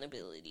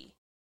accountability.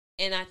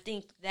 And I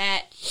think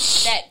that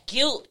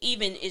guilt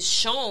even is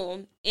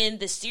shown in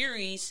the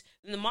series.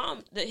 And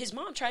his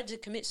mom tried to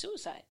commit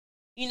suicide.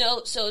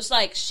 So it's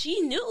like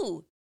she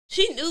knew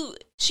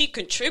she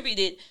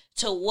contributed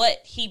to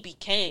what he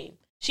became.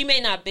 She may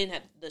not have been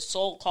the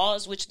sole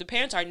cause, which the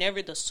parents are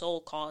never the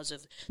sole cause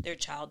of their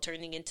child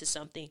turning into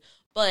something,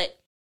 but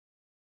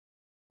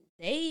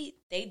they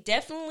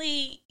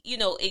definitely,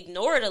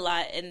 ignored a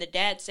lot. And the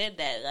dad said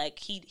that, like,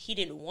 he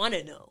didn't want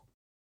to know.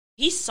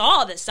 He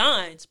saw the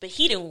signs, but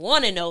he didn't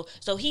want to know.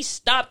 So he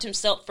stopped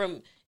himself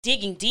from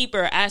digging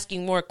deeper,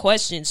 asking more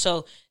questions.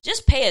 So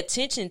just pay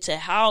attention to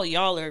how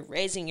y'all are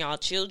raising y'all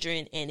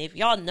children. And if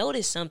y'all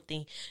notice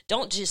something,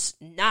 don't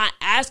just not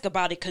ask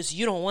about it because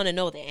you don't want to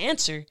know the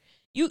answer.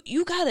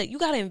 You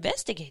gotta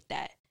investigate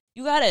that.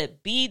 You gotta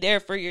be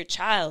there for your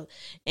child.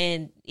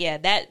 And yeah,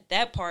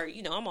 that part,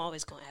 I'm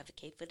always gonna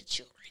advocate for the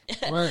children.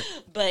 Right.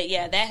 But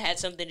yeah, that had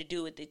something to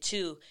do with it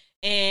too.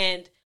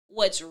 And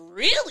what's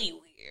really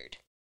weird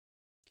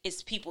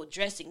is people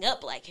dressing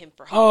up like him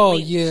for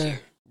Halloween. Oh yeah.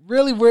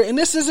 Really weird. And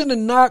this isn't a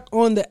knock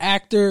on the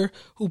actor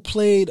who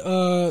played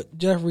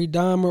Jeffrey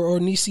Dahmer or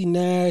Niecy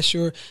Nash,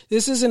 or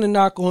this isn't a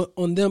knock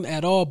on them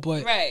at all,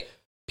 but right.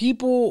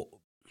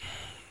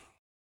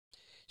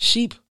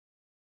 Sheep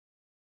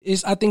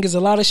I think is a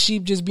lot of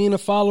sheep just being a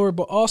follower,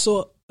 but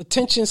also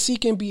attention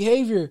seeking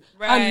behavior.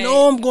 Right. I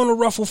know I'm going to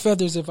ruffle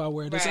feathers if I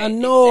wear this. Right. I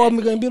know I'm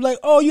going to be like,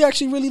 oh, you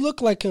actually really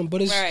look like him,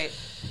 but it's right.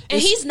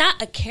 And he's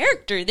not a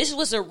character. This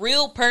was a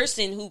real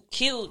person who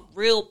killed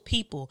real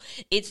people.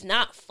 It's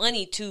not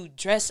funny to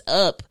dress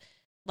up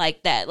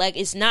like that. Like,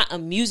 it's not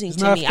amusing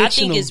to me. Fictional. I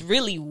think it's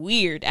really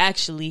weird,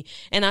 actually.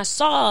 And I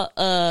saw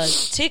a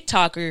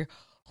TikToker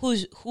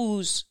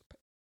who's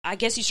I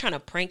guess he's trying to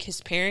prank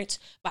his parents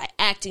by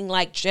acting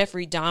like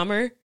Jeffrey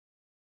Dahmer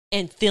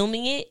and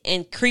filming it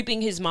and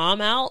creeping his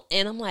mom out.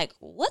 And I'm like,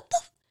 what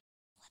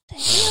the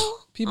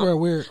hell? People are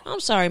weird.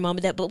 I'm sorry, Mom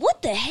and Dad, but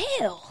what the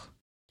hell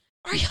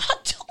are y'all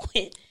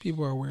doing?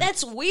 People are weird.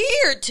 That's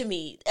weird to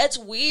me. That's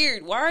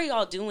weird. Why are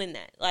y'all doing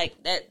that? Like,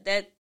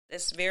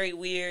 that's very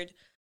weird.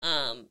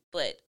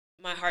 But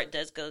my heart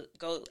does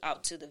go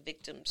out to the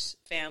victims'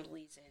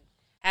 families, and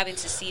having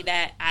to see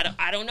that,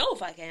 I don't know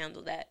if I can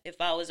handle that if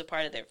I was a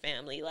part of their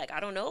family. Like, I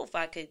don't know if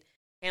I could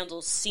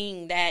handle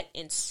seeing that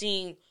and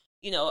seeing,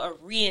 a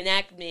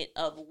reenactment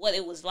of what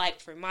it was like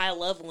for my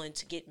loved one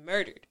to get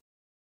murdered.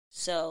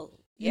 So,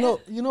 yeah.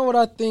 You know what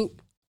I think?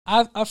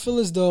 I feel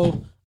as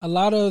though a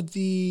lot of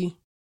the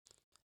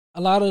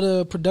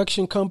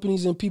production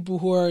companies and people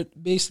who are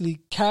basically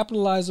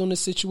capitalize on the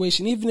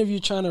situation, even if you're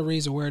trying to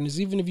raise awareness,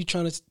 even if you're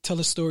trying to tell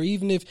a story,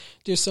 even if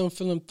there's some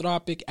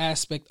philanthropic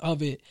aspect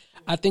of it,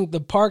 I think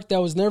the park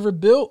that was never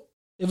built,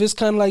 if it's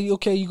kind of like,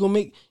 okay,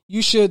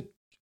 you should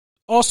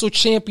also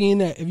champion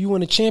that. If you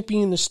want to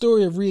champion the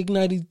story of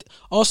Reignited,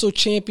 also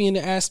champion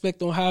the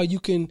aspect on how you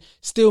can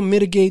still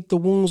mitigate the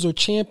wounds or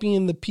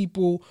champion the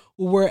people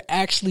who were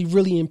actually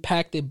really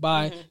impacted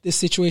by this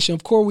situation.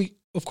 Of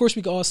course,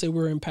 we can all say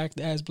we're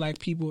impacted as Black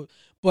people,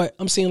 but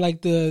I'm saying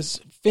like the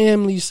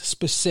families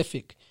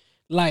specific,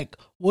 like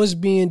what's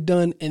being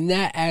done in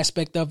that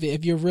aspect of it.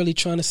 If you're really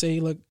trying to say,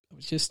 look,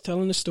 just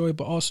telling the story,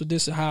 but also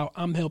this is how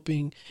I'm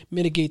helping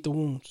mitigate the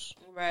wounds.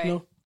 Right.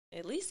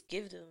 At least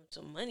give them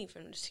some money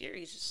from the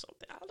series or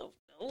something. I don't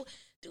know.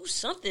 Do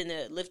something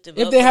to lift them up.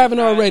 If they haven't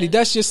already,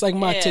 that's just like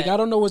my take. I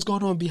don't know what's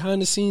going on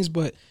behind the scenes,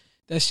 but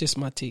that's just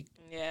my take.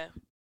 Yeah.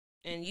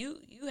 And you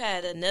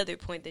had another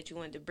point that you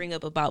wanted to bring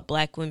up about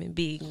Black women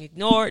being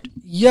ignored.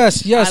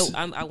 Yes.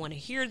 I want to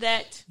hear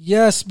that.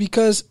 Yes,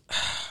 because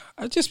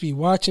I just be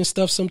watching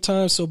stuff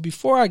sometimes. So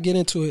before I get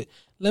into it,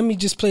 let me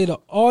just play the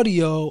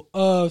audio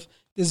of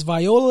this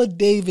Viola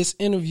Davis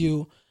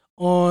interview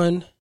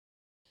on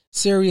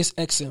Sirius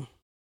XM.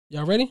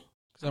 Y'all ready?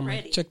 I'm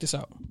ready. Check this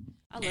out.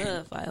 I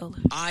love Viola.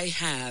 I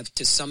have,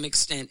 to some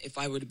extent, if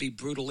I were to be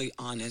brutally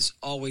honest,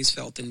 always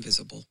felt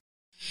invisible.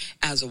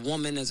 As a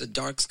woman, as a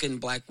dark-skinned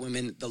Black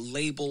woman, the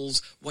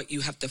labels, what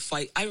you have to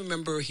fight. I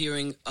remember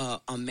hearing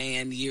a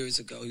man years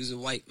ago, he was a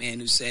white man,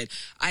 who said,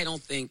 I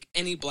don't think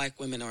any Black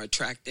women are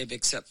attractive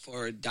except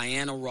for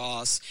Diana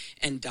Ross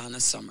and Donna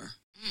Summer.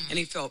 And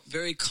he felt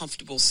very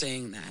comfortable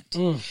saying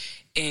that.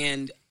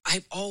 And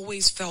I've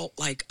always felt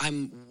like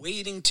I'm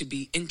waiting to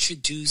be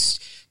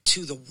introduced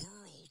to the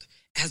world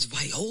as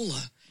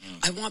Viola.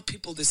 I want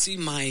people to see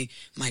my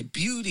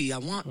beauty. I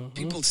want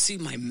people to see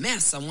my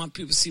mess. I want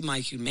people to see my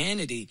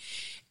humanity.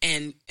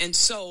 And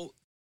so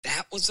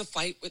that was a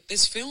fight with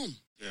this film.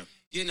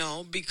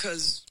 Yeah.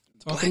 Because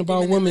talking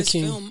about women in this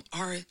film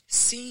are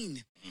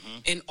seen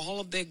in all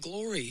of their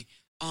glory.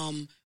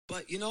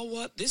 But you know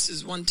what? This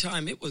is one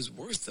time it was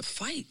worth the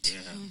fight.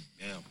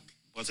 Yeah.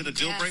 Was it a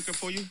deal breaker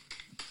for you?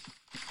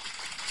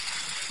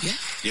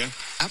 Yeah.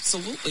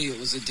 Absolutely, it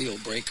was a deal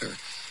breaker.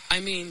 I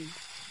mean,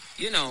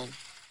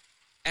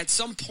 at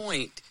some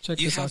point,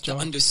 you have to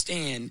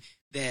understand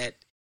that,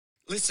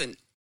 listen,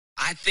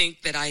 I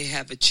think that I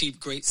have achieved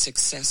great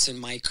success in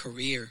my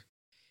career.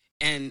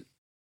 And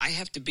I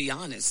have to be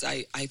honest,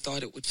 I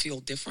thought it would feel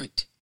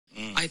different.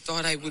 I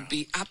thought I would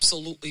be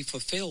absolutely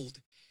fulfilled.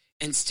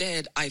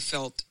 Instead, I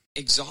felt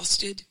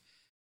exhausted.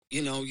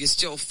 You're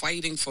still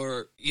fighting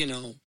for,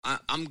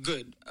 I'm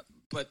good.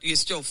 But you're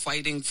still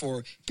fighting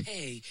for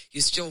pay.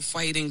 You're still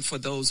fighting for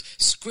those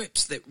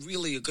scripts that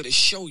really are going to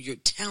show your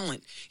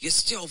talent. You're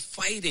still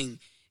fighting,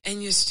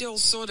 and you're still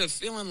sort of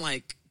feeling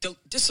like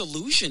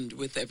disillusioned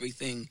with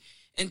everything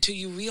until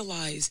you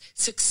realize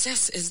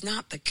success is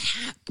not the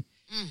cap.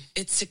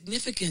 It's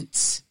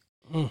significance.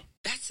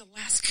 That's the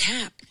last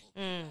cap.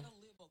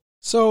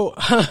 So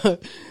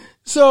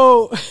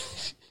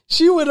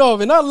She went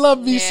off, and I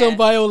love me some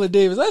Viola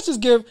Davis. Let's just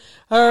give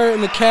her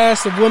and the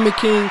cast of Woman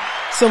King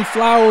some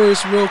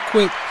flowers real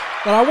quick.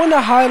 But I want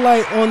to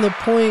highlight on the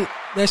point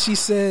that she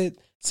said,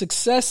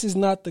 success is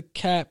not the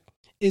cap,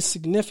 it's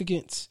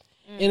significance.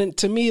 And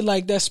to me,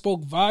 like, that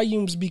spoke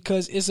volumes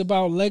because it's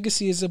about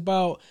legacy. It's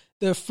about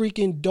the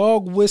freaking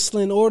dog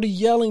whistling or the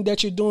yelling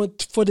that you're doing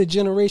for the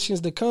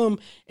generations to come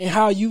and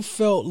how you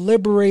felt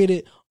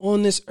liberated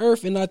on this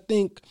earth. And I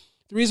think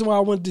the reason why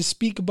I wanted to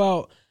speak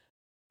about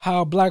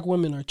how Black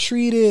women are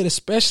treated,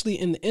 especially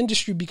in the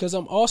industry, because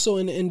I'm also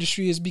in the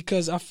industry, is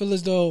because I feel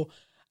as though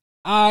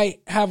I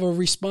have a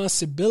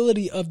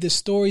responsibility of the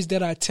stories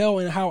that I tell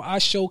and how I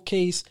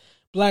showcase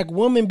Black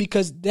women,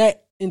 because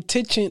that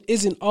intention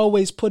isn't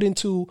always put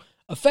into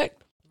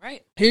effect.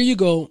 Right. Here you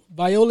go.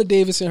 Viola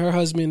Davis and her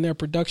husband, their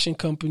production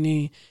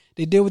company,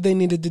 they did what they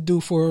needed to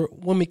do for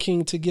Woman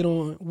King to get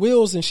on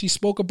wheels. And she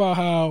spoke about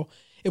how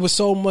it was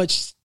so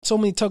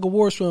many tug of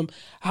wars from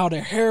how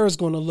their hair is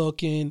going to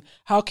look and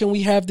how can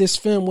we have this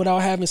film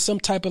without having some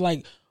type of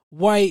like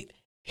white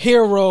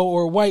hero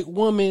or white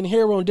woman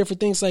hero and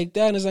different things like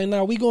that. And it's like,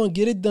 nah, we going to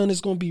get it done.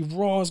 It's going to be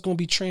raw. It's going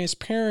to be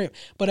transparent.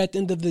 But at the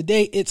end of the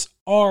day, it's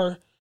our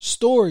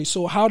story.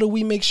 So how do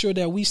we make sure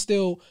that we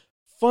still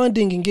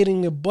funding and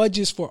getting the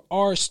budgets for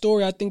our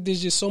story? I think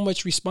there's just so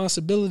much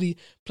responsibility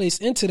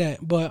placed into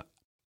that. But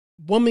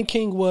Woman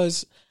King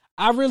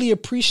I really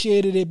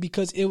appreciated it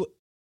because it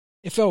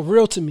felt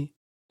real to me.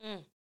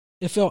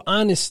 It felt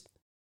honest.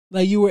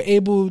 Like you were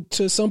able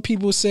to, some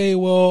people say,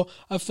 well,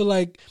 I feel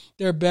like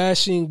they're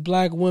bashing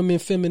Black women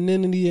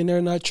femininity and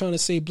they're not trying to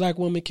say Black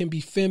women can be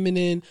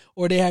feminine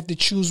or they have to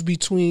choose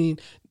between,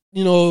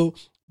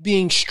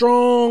 being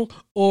strong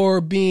or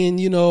being,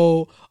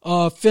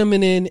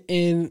 feminine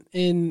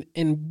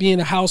and being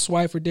a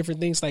housewife or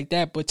different things like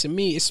that. But to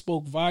me, it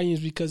spoke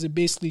volumes because it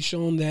basically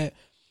showed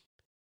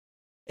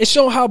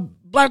how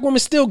Black women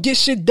still get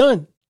shit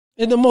done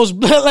in the most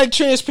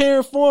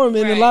transparent form.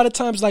 And a lot of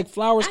times, like,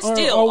 flowers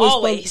aren't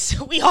always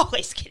we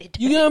always get it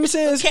done. You know what I'm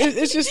saying?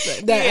 It's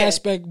just that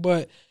aspect.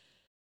 But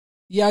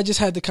yeah, I just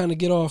had to kind of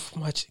get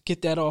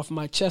that off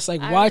my chest.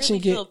 Like, watching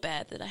it. I feel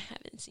bad that I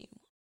haven't seen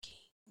Woman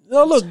King.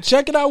 No, look,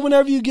 check it out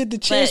whenever you get the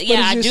chance. But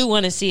yeah, I do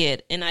want to see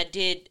it. And I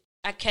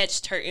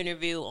catched her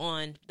interview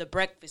on The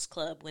Breakfast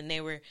Club when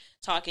they were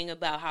talking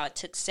about how it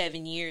took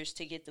 7 years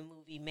to get the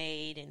movie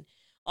made and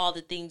all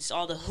the things,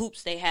 all the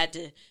hoops they had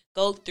to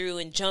go through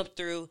and jump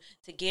through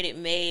to get it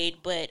made.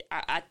 But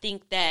I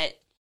think that,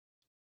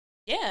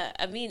 yeah,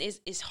 I mean,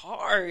 it's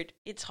hard.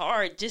 It's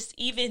hard. Just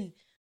even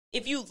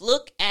if you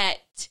look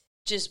at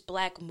just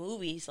Black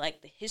movies,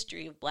 like the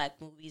history of Black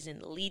movies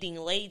and the leading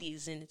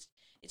ladies, and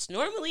it's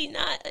normally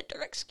not a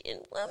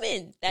dark-skinned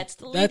woman that's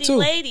the leading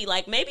lady.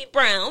 Like maybe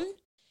brown,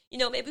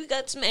 maybe we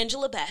got some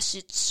Angela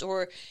Bassett's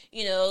or,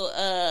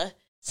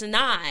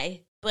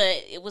 Sanai,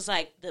 but it was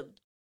like the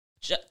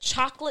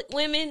chocolate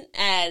women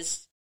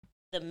as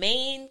the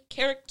main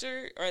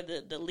character or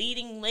the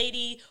leading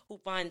lady who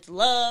finds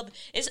love.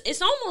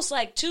 It's almost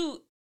like,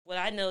 too, what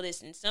I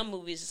noticed in some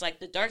movies is like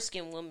the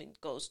dark-skinned woman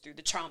goes through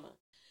the trauma,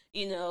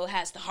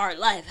 has the hard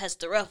life, has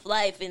the rough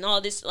life and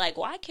all this. Like,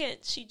 why can't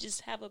she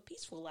just have a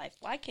peaceful life?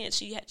 Why can't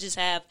she just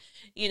have,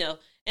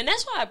 and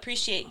that's why I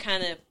appreciate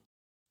kind of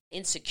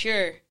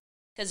Insecure,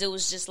 because it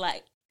was just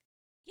like,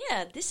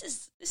 yeah, this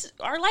is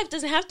our life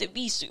doesn't have to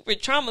be super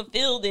trauma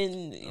filled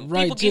and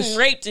people getting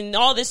raped and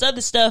all this other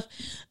stuff.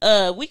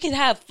 We could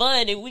have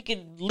fun and we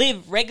could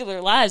live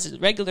regular lives as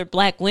regular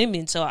Black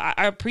women. So I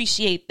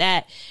appreciate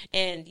that.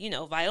 And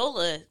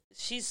Viola,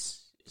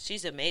 she's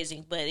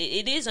amazing, but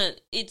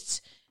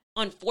it's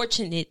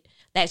unfortunate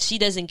that she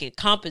doesn't get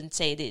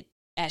compensated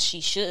as she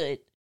should.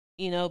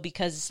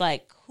 Because it's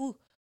like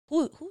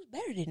who's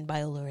better than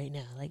Viola right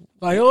now? Like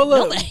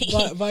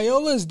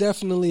Viola is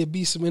definitely a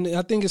beast. I mean,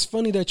 I think it's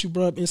funny that you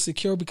brought up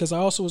Insecure because I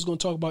also was going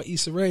to talk about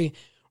Issa Rae.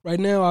 Right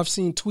now, I've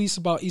seen tweets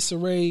about Issa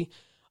Rae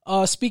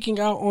speaking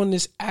out on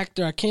this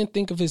actor. I can't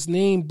think of his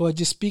name, but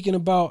just speaking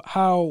about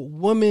how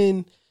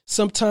women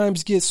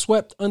sometimes get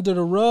swept under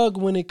the rug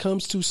when it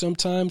comes to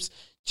sometimes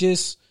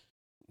just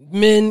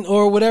men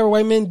or whatever,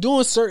 white men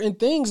doing certain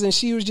things, and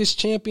she was just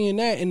championing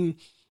that. And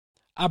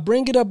I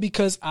bring it up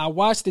because I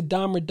watched the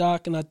Dahmer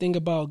doc and I think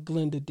about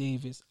Glenda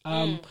Davis.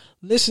 I'm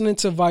listening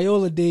to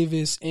Viola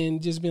Davis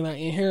and just being like,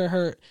 and hearing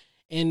her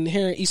and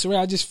hearing Issa Rae,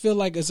 I just feel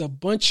like it's a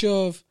bunch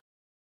of,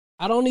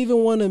 I don't even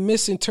want to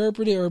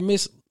misinterpret it or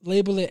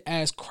mislabel it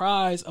as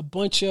cries, a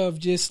bunch of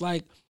just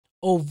like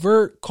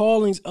overt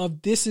callings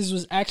of this is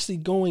what's actually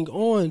going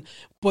on.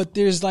 But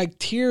there's like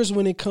tears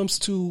when it comes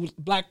to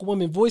Black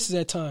women voices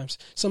at times.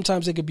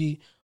 Sometimes it could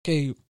be,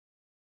 okay,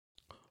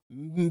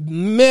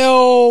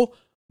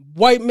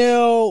 white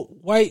male,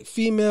 white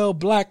female,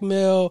 black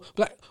male,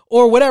 black,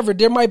 or whatever.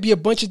 There might be a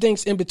bunch of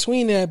things in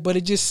between that, but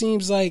it just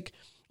seems like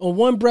on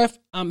one breath,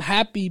 I'm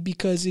happy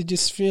because it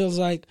just feels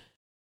like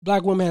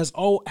Black women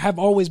have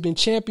always been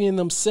championing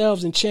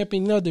themselves and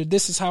championing others.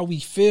 This is how we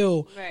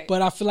feel. Right.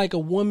 But I feel like a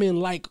woman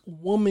like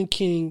Woman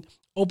King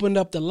opened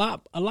up a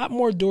lot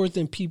more doors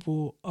than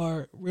people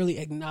are really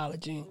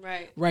acknowledging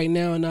right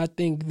now. And I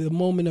think the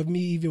moment of me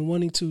even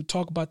wanting to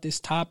talk about this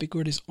topic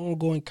or this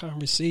ongoing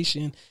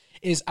conversation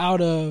is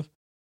out of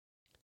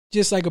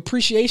just like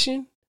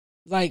appreciation.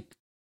 Like,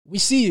 we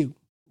see you,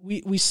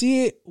 we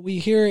see it, we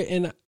hear it,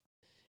 and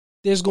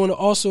there's going to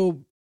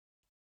also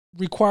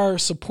require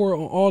support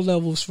on all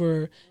levels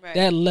for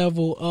that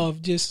level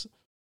of just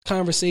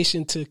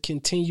conversation to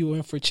continue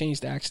and for change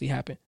to actually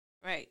happen.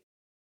 Right.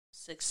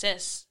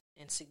 Success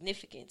and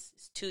significance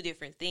is two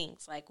different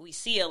things. Like, we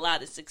see a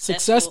lot of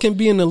success can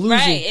be an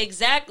illusion. Right,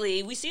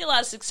 exactly. We see a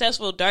lot of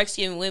successful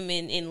dark-skinned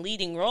women in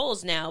leading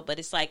roles now, but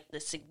it's like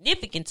the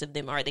significance of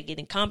them, are they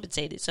getting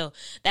compensated? So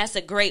that's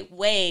a great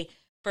way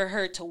for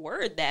her to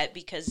word that,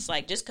 because it's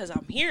like, just because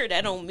I'm here,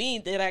 that don't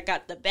mean that I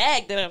got the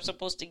bag that I'm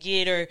supposed to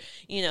get, or,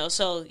 you know.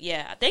 So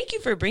yeah, thank you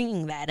for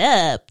bringing that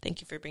up.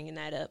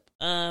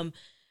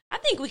 I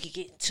think we could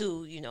get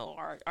into, you know,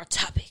 our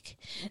topic.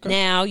 Okay.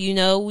 Now, you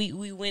know,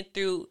 we went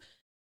through,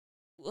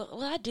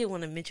 well, I did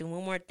want to mention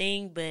one more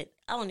thing, but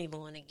I don't even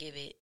want to give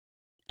it.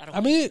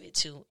 Give it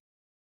to him.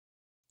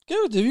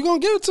 Give it to him. You're going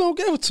to give it to him,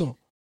 give it to him.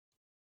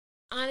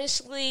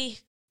 Honestly,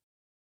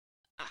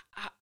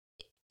 I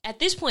at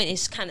this point,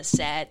 it's kind of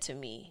sad to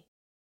me,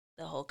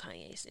 the whole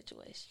Kanye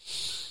situation.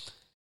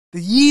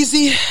 The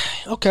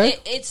Yeezy, okay.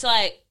 It's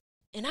like,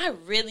 and I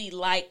really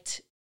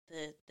liked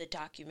the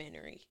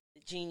documentary,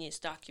 the Genius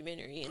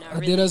documentary. And I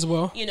really, did as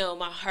well. You know,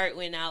 my heart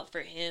went out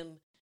for him,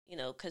 you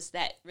know, because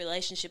that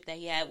relationship that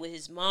he had with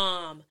his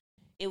mom,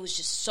 it was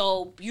just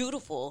so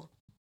beautiful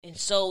and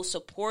so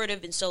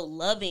supportive and so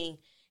loving.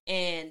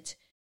 And,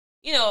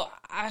 you know,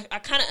 I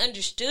kind of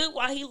understood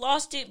why he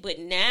lost it, but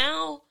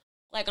now,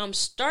 like, I'm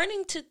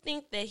starting to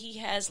think that he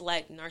has,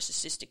 like,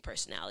 narcissistic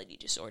personality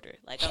disorder.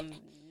 Like, I'm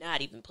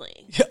not even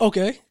playing.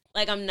 Okay.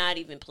 Like, I'm not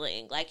even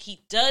playing. Like,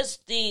 he does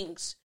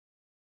things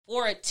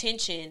for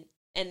attention,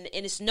 and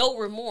it's no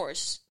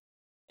remorse.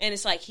 And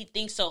it's like he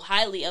thinks so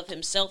highly of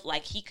himself,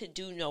 like he could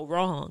do no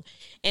wrong.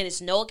 And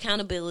it's no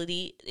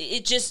accountability.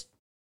 It just,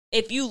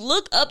 if you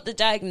look up the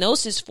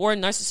diagnosis for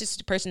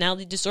narcissistic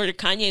personality disorder,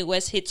 Kanye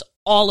West hits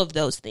all of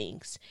those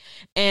things.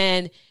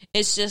 And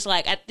it's just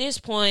like, at this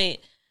point,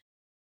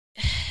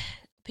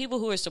 people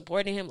who are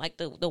supporting him, like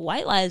the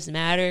White Lives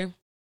Matter.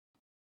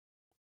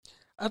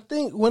 I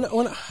think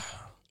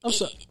I'm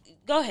sorry.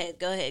 Go ahead,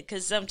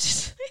 because I'm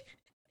just.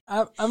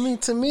 I mean,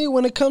 to me,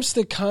 when it comes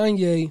to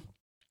Kanye,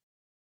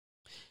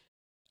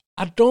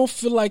 I don't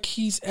feel like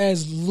he's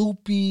as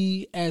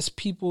loopy as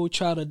people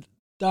try to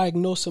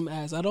diagnose him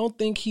as. I don't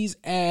think he's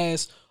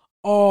as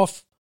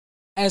off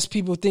as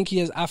people think he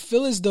is. I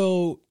feel as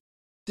though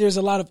there's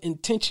a lot of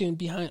intention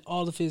behind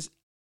all of his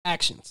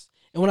actions.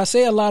 And when I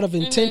say a lot of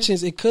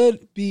intentions, it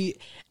could be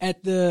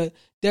at the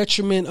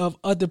detriment of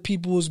other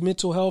people's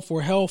mental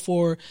health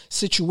or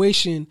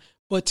situation.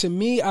 But to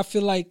me, I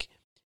feel like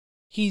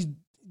he's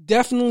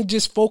definitely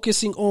just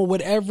focusing on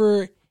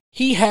whatever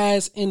he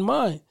has in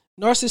mind.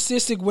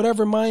 Narcissistic,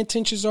 whatever my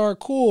intentions are,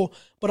 cool.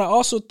 But I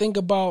also think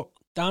about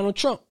Donald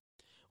Trump.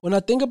 When I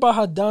think about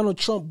how Donald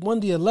Trump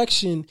won the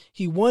election,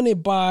 he won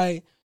it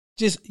by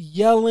just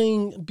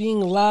yelling,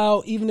 being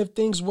loud, even if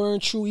things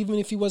weren't true, even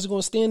if he wasn't going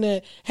to stand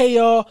there. Hey,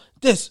 y'all,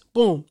 this,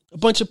 boom. A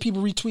bunch of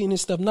people retweeting and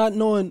stuff, not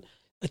knowing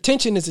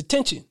attention is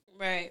attention.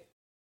 Right.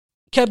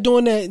 Kept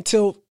doing that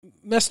until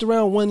messed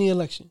around, won the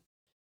election.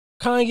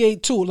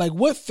 Kanye, too. Like,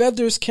 what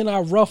feathers can I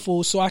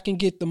ruffle so I can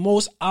get the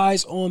most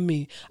eyes on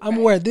me? I'm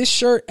gonna wear this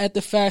shirt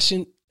at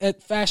Fashion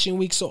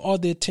Week, so all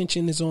the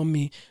attention is on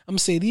me. I'm going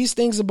to say these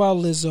things about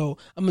Lizzo.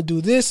 I'm going to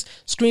do this,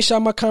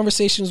 screenshot my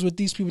conversations with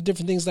these people,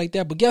 different things like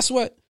that. But guess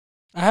what?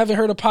 I haven't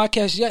heard a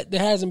podcast yet that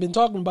hasn't been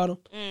talking about him.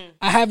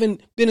 I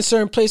haven't been in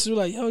certain places where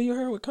like, yo, you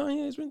heard what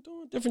Kanye's been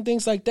doing? Different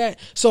things like that.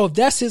 So if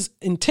that's his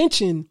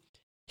intention,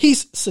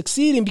 he's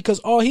succeeding because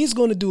all he's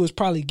going to do is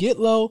probably get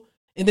low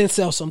and then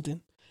sell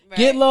something. Right.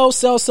 Get low,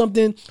 sell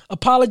something,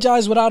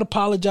 apologize without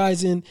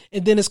apologizing,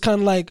 and then it's kind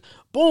of like,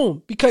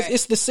 boom, because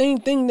it's the same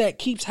thing that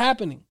keeps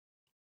happening.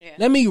 Yeah.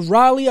 Let me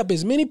rally up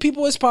as many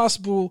people as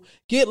possible,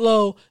 get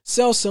low,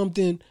 sell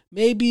something,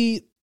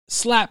 maybe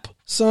slap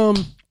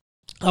some,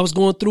 I was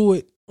going through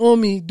it on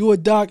me, do a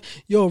doc,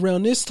 yo,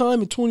 around this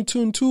time in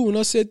 2022, when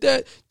I said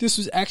that, this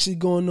was actually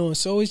going on.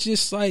 So it's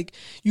just like,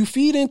 you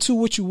feed into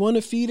what you want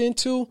to feed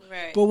into,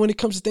 but when it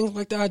comes to things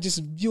like that, I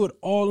just view it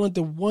all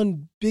under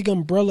one big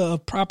umbrella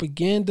of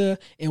propaganda,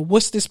 and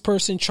what's this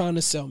person trying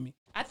to sell me?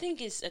 I think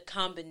it's a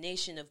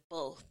combination of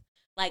both.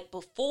 Like,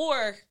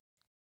 before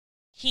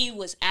he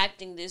was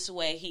acting this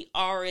way, he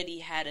already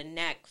had a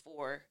knack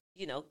for,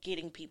 you know,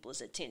 getting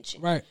people's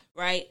attention.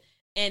 Right?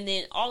 And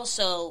then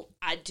also,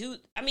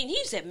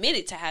 he's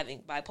admitted to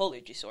having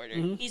bipolar disorder.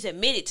 Mm-hmm. He's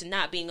admitted to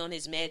not being on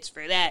his meds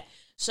for that.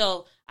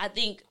 So I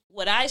think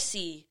what I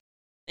see,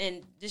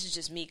 and this is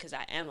just me because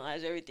I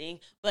analyze everything,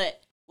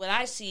 but what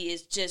I see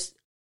is just,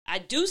 I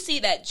do see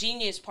that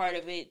genius part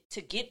of it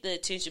to get the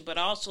attention, but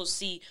I also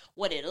see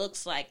what it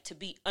looks like to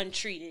be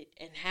untreated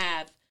and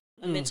have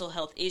a mental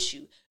health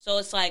issue. So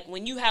it's like,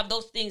 when you have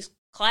those things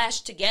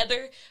clash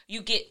together.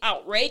 You get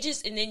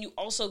outrageous, and then you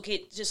also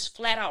get just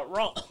flat out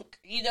wrong.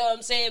 You know what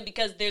I'm saying?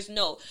 Because there's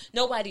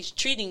nobody's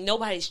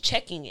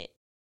checking it.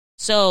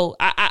 So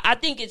I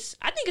think it's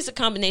a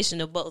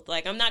combination of both.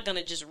 Like, I'm not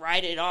gonna just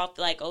write it off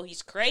like, oh,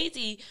 he's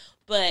crazy,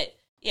 but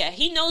yeah,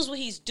 he knows what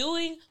he's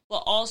doing,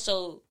 but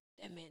also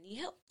that man need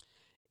help.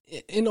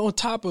 And on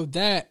top of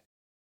that,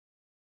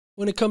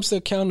 when it comes to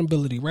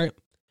accountability, right?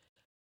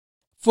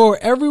 For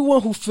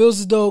everyone who feels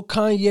as though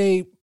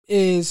Kanye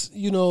is,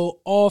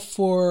 all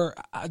for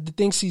the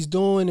things he's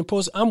doing and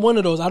post, I'm one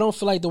of those. I don't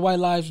feel like the White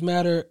Lives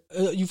Matter,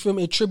 you feel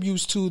me,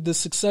 attributes to the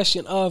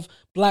succession of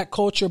black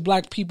culture,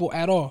 black people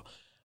at all.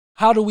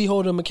 How do we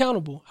hold them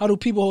accountable? How do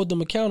people hold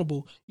them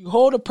accountable? You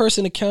hold a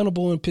person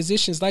accountable in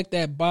positions like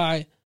that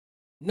by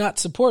not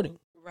supporting.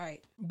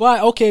 Right.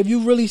 But, okay, if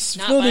you really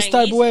feel this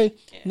type of way,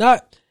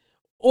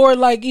 or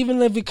like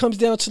even if it comes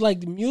down to like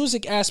the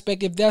music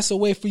aspect, if that's a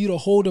way for you to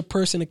hold a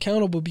person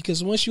accountable,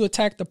 because once you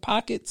attack the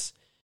pockets,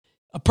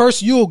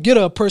 you'll get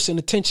a person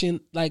attention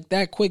like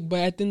that quick. But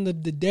at the end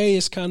of the day,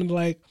 it's kind of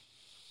like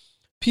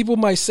people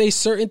might say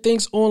certain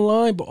things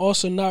online, but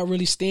also not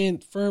really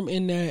stand firm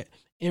in that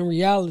in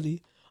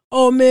reality.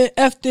 Oh man,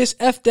 F this,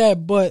 F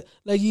that. But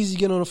like you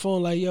get on the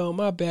phone like, yo,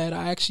 my bad.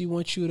 I actually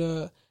want you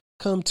to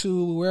come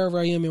to wherever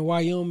I am in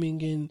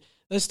Wyoming and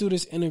let's do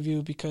this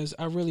interview because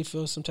I really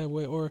feel some type of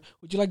way. Or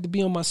would you like to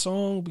be on my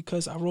song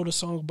because I wrote a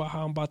song about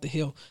how I'm about to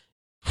heal?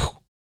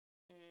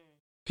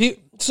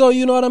 So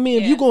you know what I mean?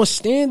 Yeah. If you're going to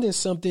stand in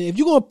something, if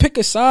you're going to pick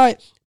a side.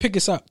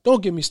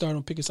 Don't get me started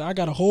on pick a side. I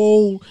got a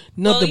whole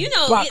nother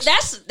box.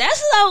 That's what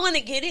I want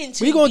to get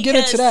into. We're going to get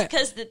into that.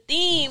 Because the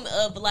theme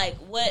of like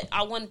what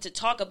I wanted to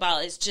talk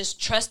about is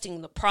just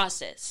trusting the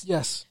process.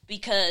 Yes.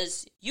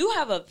 Because you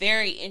have a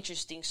very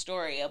interesting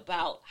story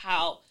about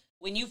how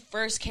when you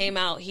first came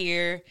out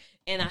here,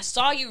 and I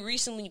saw you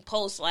recently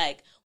post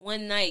like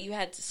one night you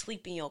had to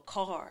sleep in your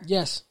car.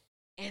 Yes.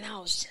 And I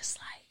was just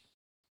like,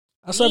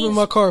 I slept in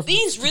my car.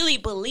 Beans really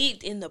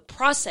believed in the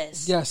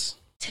process. Yes.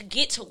 To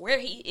get to where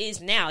he is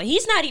now.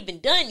 He's not even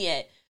done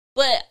yet.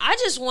 But I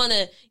just want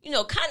to,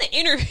 kind of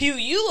interview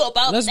you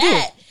about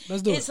that.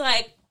 Let's do it. It's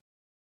like,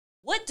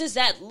 what does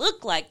that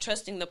look like,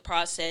 trusting the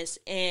process?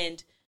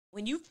 And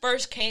when you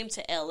first came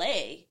to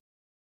LA,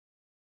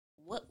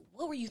 what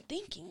were you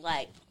thinking?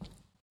 Like,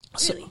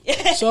 really?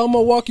 So I'm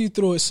going to walk you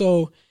through it.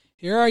 So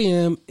here I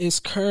am. It's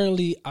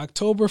currently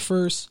October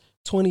 1st,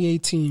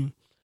 2018.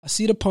 I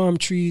see the palm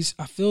trees.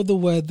 I feel the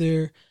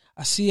weather.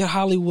 I see a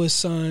Hollywood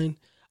sign.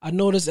 I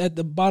notice at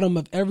the bottom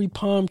of every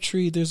palm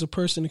tree, there's a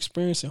person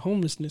experiencing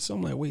homelessness. So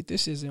I'm like, wait,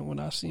 this isn't what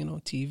I've seen on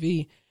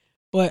TV.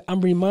 But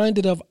I'm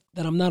reminded of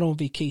that I'm not on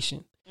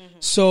vacation. Mm-hmm.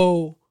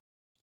 So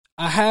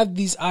I have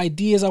these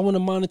ideas. I want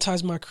to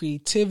monetize my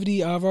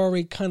creativity. I've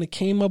already kind of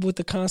came up with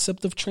the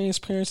concept of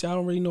transparency. I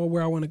don't really know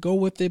where I want to go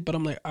with it, but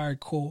I'm like, all right,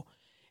 cool.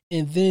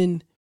 And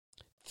then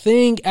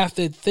thing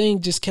after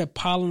thing just kept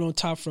piling on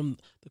top, from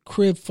the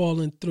crib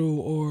falling through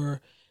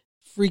or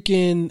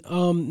freaking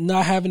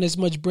not having as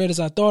much bread as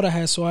I thought I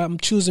had. So I'm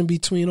choosing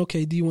between,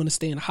 okay, do you want to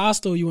stay in the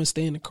hostel or you want to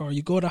stay in the car?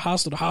 You go to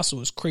the hostel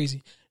is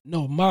crazy.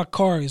 No, my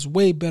car is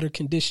way better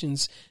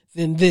conditions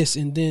than this.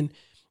 And then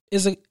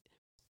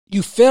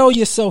you fail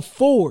yourself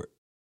forward.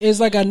 It's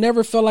like I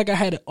never felt like I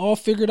had it all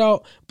figured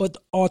out, but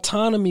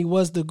autonomy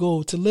was the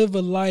goal, to live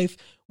a life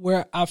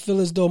where I feel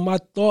as though my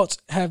thoughts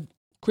have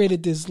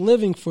created this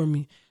living for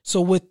me. So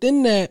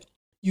within that,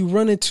 you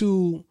run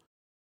into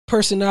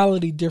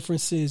personality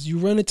differences. You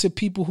run into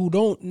people who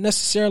don't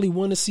necessarily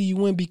want to see you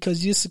win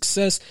because your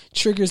success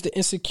triggers the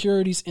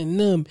insecurities in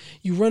them.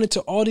 You run into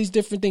all these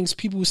different things.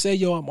 People who say,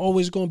 yo, I'm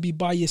always going to be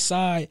by your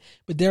side,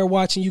 but they're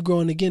watching you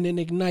grow, and again, it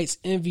ignites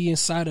envy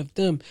inside of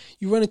them.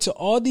 You run into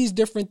all these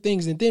different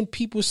things, and then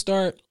people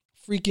start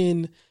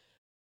freaking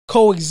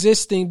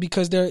coexisting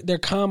because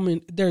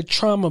they're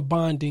trauma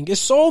bonding.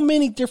 It's so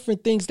many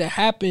different things that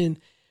happen,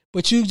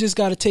 but you just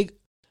got to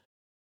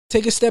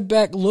take a step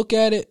back, look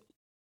at it,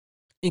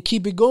 and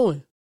keep it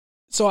going.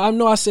 So I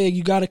know I say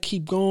you got to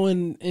keep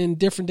going and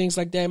different things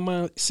like that. It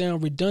might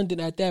sound redundant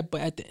at that,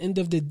 but at the end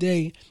of the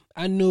day,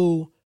 I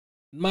knew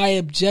my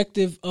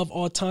objective of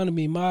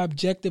autonomy, my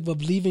objective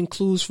of leaving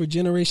clues for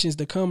generations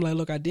to come. Like,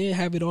 look, I didn't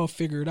have it all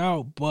figured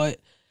out, but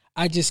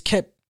I just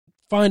kept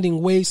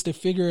finding ways to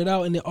figure it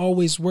out, and it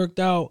always worked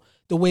out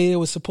the way it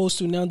was supposed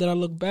to. Now that I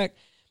look back,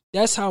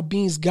 that's how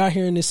Beans got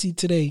here in the seat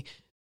today.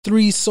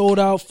 3 sold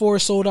out, 4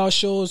 sold out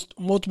shows,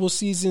 multiple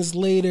seasons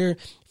later,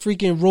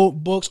 freaking wrote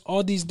books,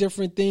 all these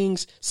different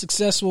things.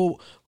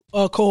 Successful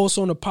co-hosts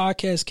on the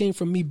podcast came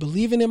from me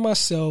believing in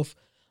myself,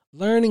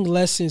 learning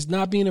lessons,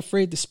 not being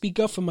afraid to speak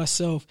up for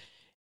myself.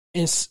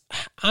 And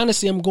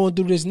honestly, I'm going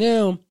through this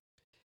now,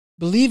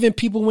 believing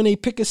people when they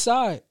pick a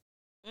side.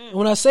 And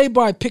when I say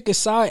by pick a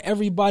side,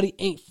 everybody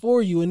ain't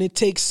for you. And it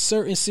takes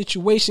certain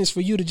situations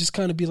for you to just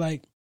kind of be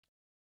like,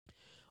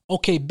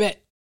 okay, bet.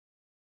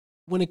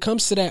 When it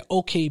comes to that,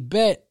 okay,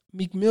 bet,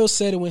 Meek Mill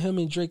said it when him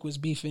and Drake was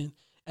beefing.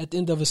 At the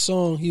end of a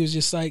song, he was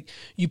just like,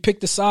 you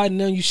picked a side and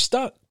now you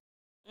stuck.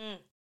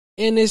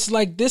 And it's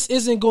like, this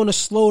isn't going to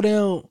slow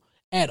down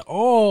at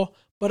all,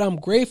 But I'm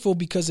grateful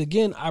because,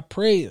 again, I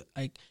pray,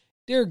 like,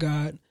 dear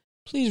God,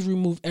 please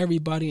remove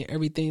everybody and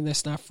everything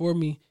that's not for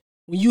me.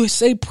 When you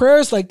say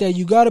prayers like that,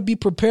 you got to be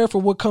prepared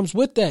for what comes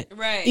with that.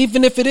 Right.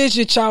 Even if it is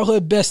your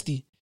childhood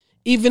bestie.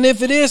 Even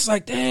if it is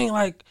like, dang,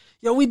 like,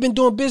 yo, we've been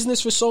doing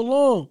business for so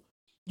long.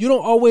 You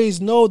don't always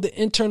know the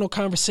internal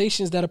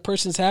conversations that a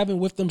person's having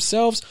with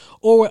themselves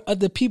or with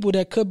other people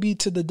that could be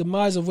to the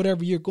demise of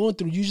whatever you're going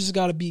through. You just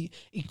got to be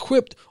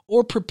equipped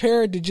or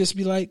prepared to just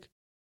be like,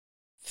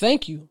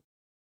 thank you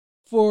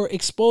for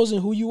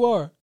exposing who you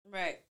are.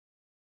 Right.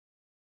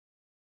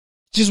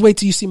 Just wait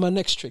till you see my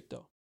next trick,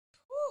 though.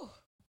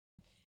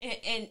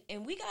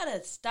 And we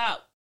gotta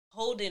stop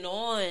holding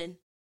on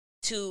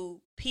to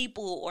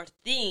people or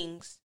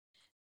things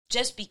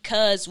just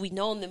because we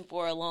known them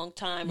for a long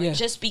time, or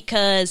just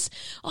because,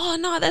 oh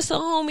no, that's a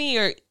homie,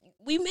 or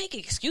we make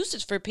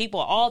excuses for people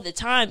all the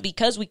time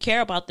because we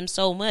care about them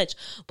so much.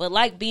 But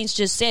like Beans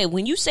just said,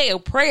 when you say a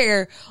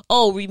prayer,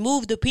 oh,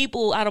 remove the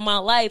people out of my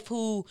life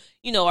who,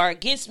 you know, are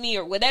against me,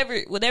 or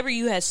whatever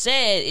you have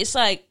said, it's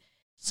like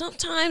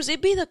sometimes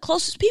it be the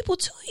closest people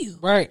to you.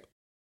 Right.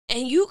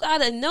 And you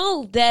got to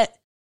know that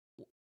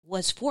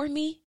what's for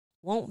me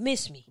won't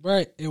miss me.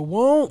 Right. It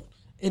won't.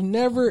 It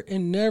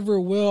never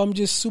will. I'm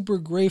just super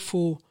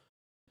grateful.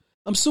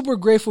 I'm super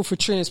grateful for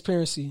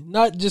transparency.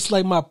 Not just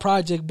like my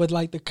project, but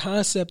like the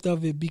concept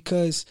of it.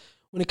 Because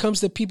when it comes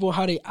to people,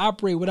 how they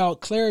operate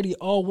without clarity,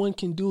 all one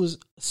can do is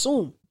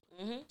assume.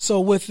 Mm-hmm. So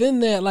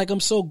within that, like,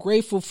 I'm so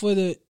grateful for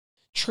the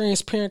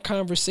transparent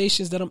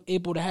conversations that I'm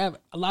able to have.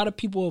 A lot of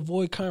people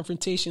avoid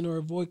confrontation or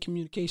avoid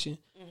communication.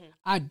 Mm-hmm.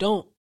 I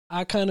don't.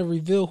 I kind of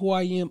reveal who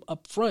I am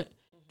up front.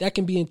 That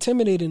can be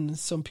intimidating to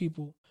some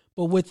people.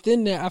 But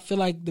within that, I feel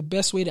like the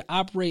best way to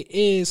operate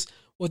is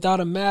without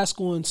a mask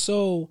on.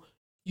 So,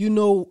 you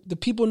know, the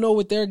people know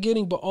what they're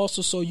getting, but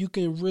also so you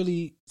can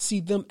really see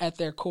them at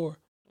their core.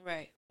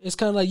 Right. It's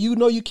kind of like, you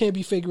know, you can't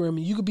be fake around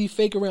me. You could be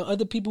fake around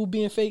other people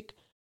being fake,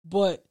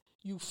 but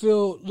you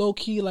feel low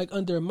key like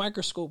under a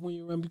microscope when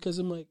you're around, because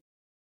I'm like,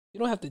 you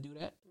don't have to do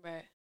that.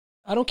 Right.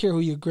 I don't care who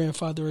your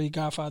grandfather or your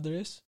godfather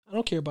is. I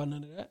don't care about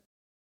none of that.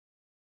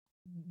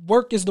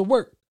 Work is the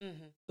work.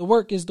 Mm-hmm. The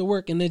work is the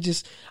work. And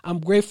I'm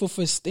grateful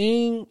for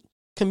staying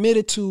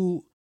committed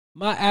to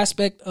my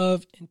aspect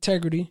of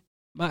integrity,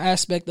 my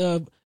aspect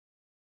of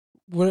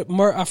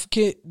I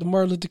forget the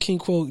Martin Luther King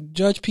quote,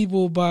 judge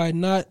people by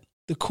not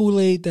the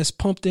Kool-Aid that's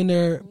pumped in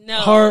their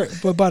heart,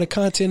 but by the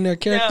content in their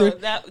character.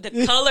 No,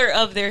 the color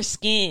of their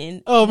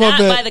skin. Oh, my not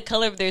bad. By the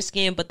color of their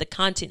skin, but the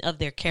content of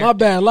their character. My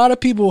bad. A lot of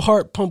people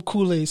heart pump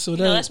Kool-Aid. So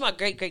that's my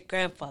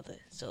great-great-grandfather.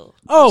 So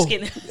I was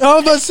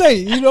about to say,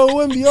 you know, it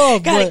wouldn't be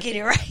off. Gotta get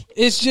it right.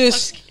 It's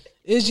just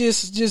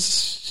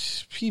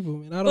people,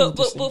 man. I don't know.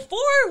 But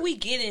before we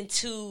get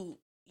into,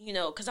 you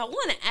know, because I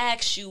want to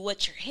ask you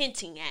what you're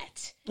hinting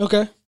at.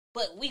 Okay.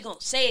 But we gonna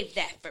save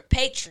that for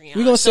Patreon.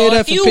 We gonna save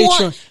that for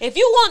Patreon. If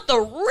you want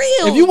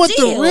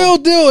the real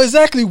deal,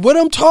 exactly what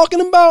I'm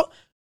talking about,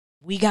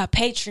 we got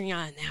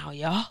Patreon now,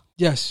 y'all.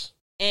 Yes.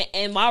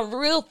 And my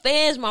real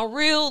fans, my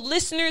real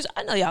listeners,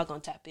 I know y'all gonna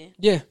tap in.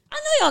 Yeah. I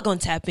know y'all gonna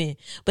tap in.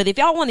 But if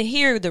y'all want to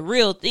hear the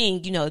real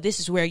thing, you know, this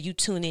is where you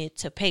tune in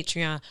to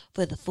Patreon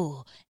for the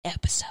full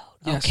episode.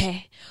 Yes.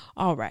 Okay?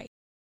 All right.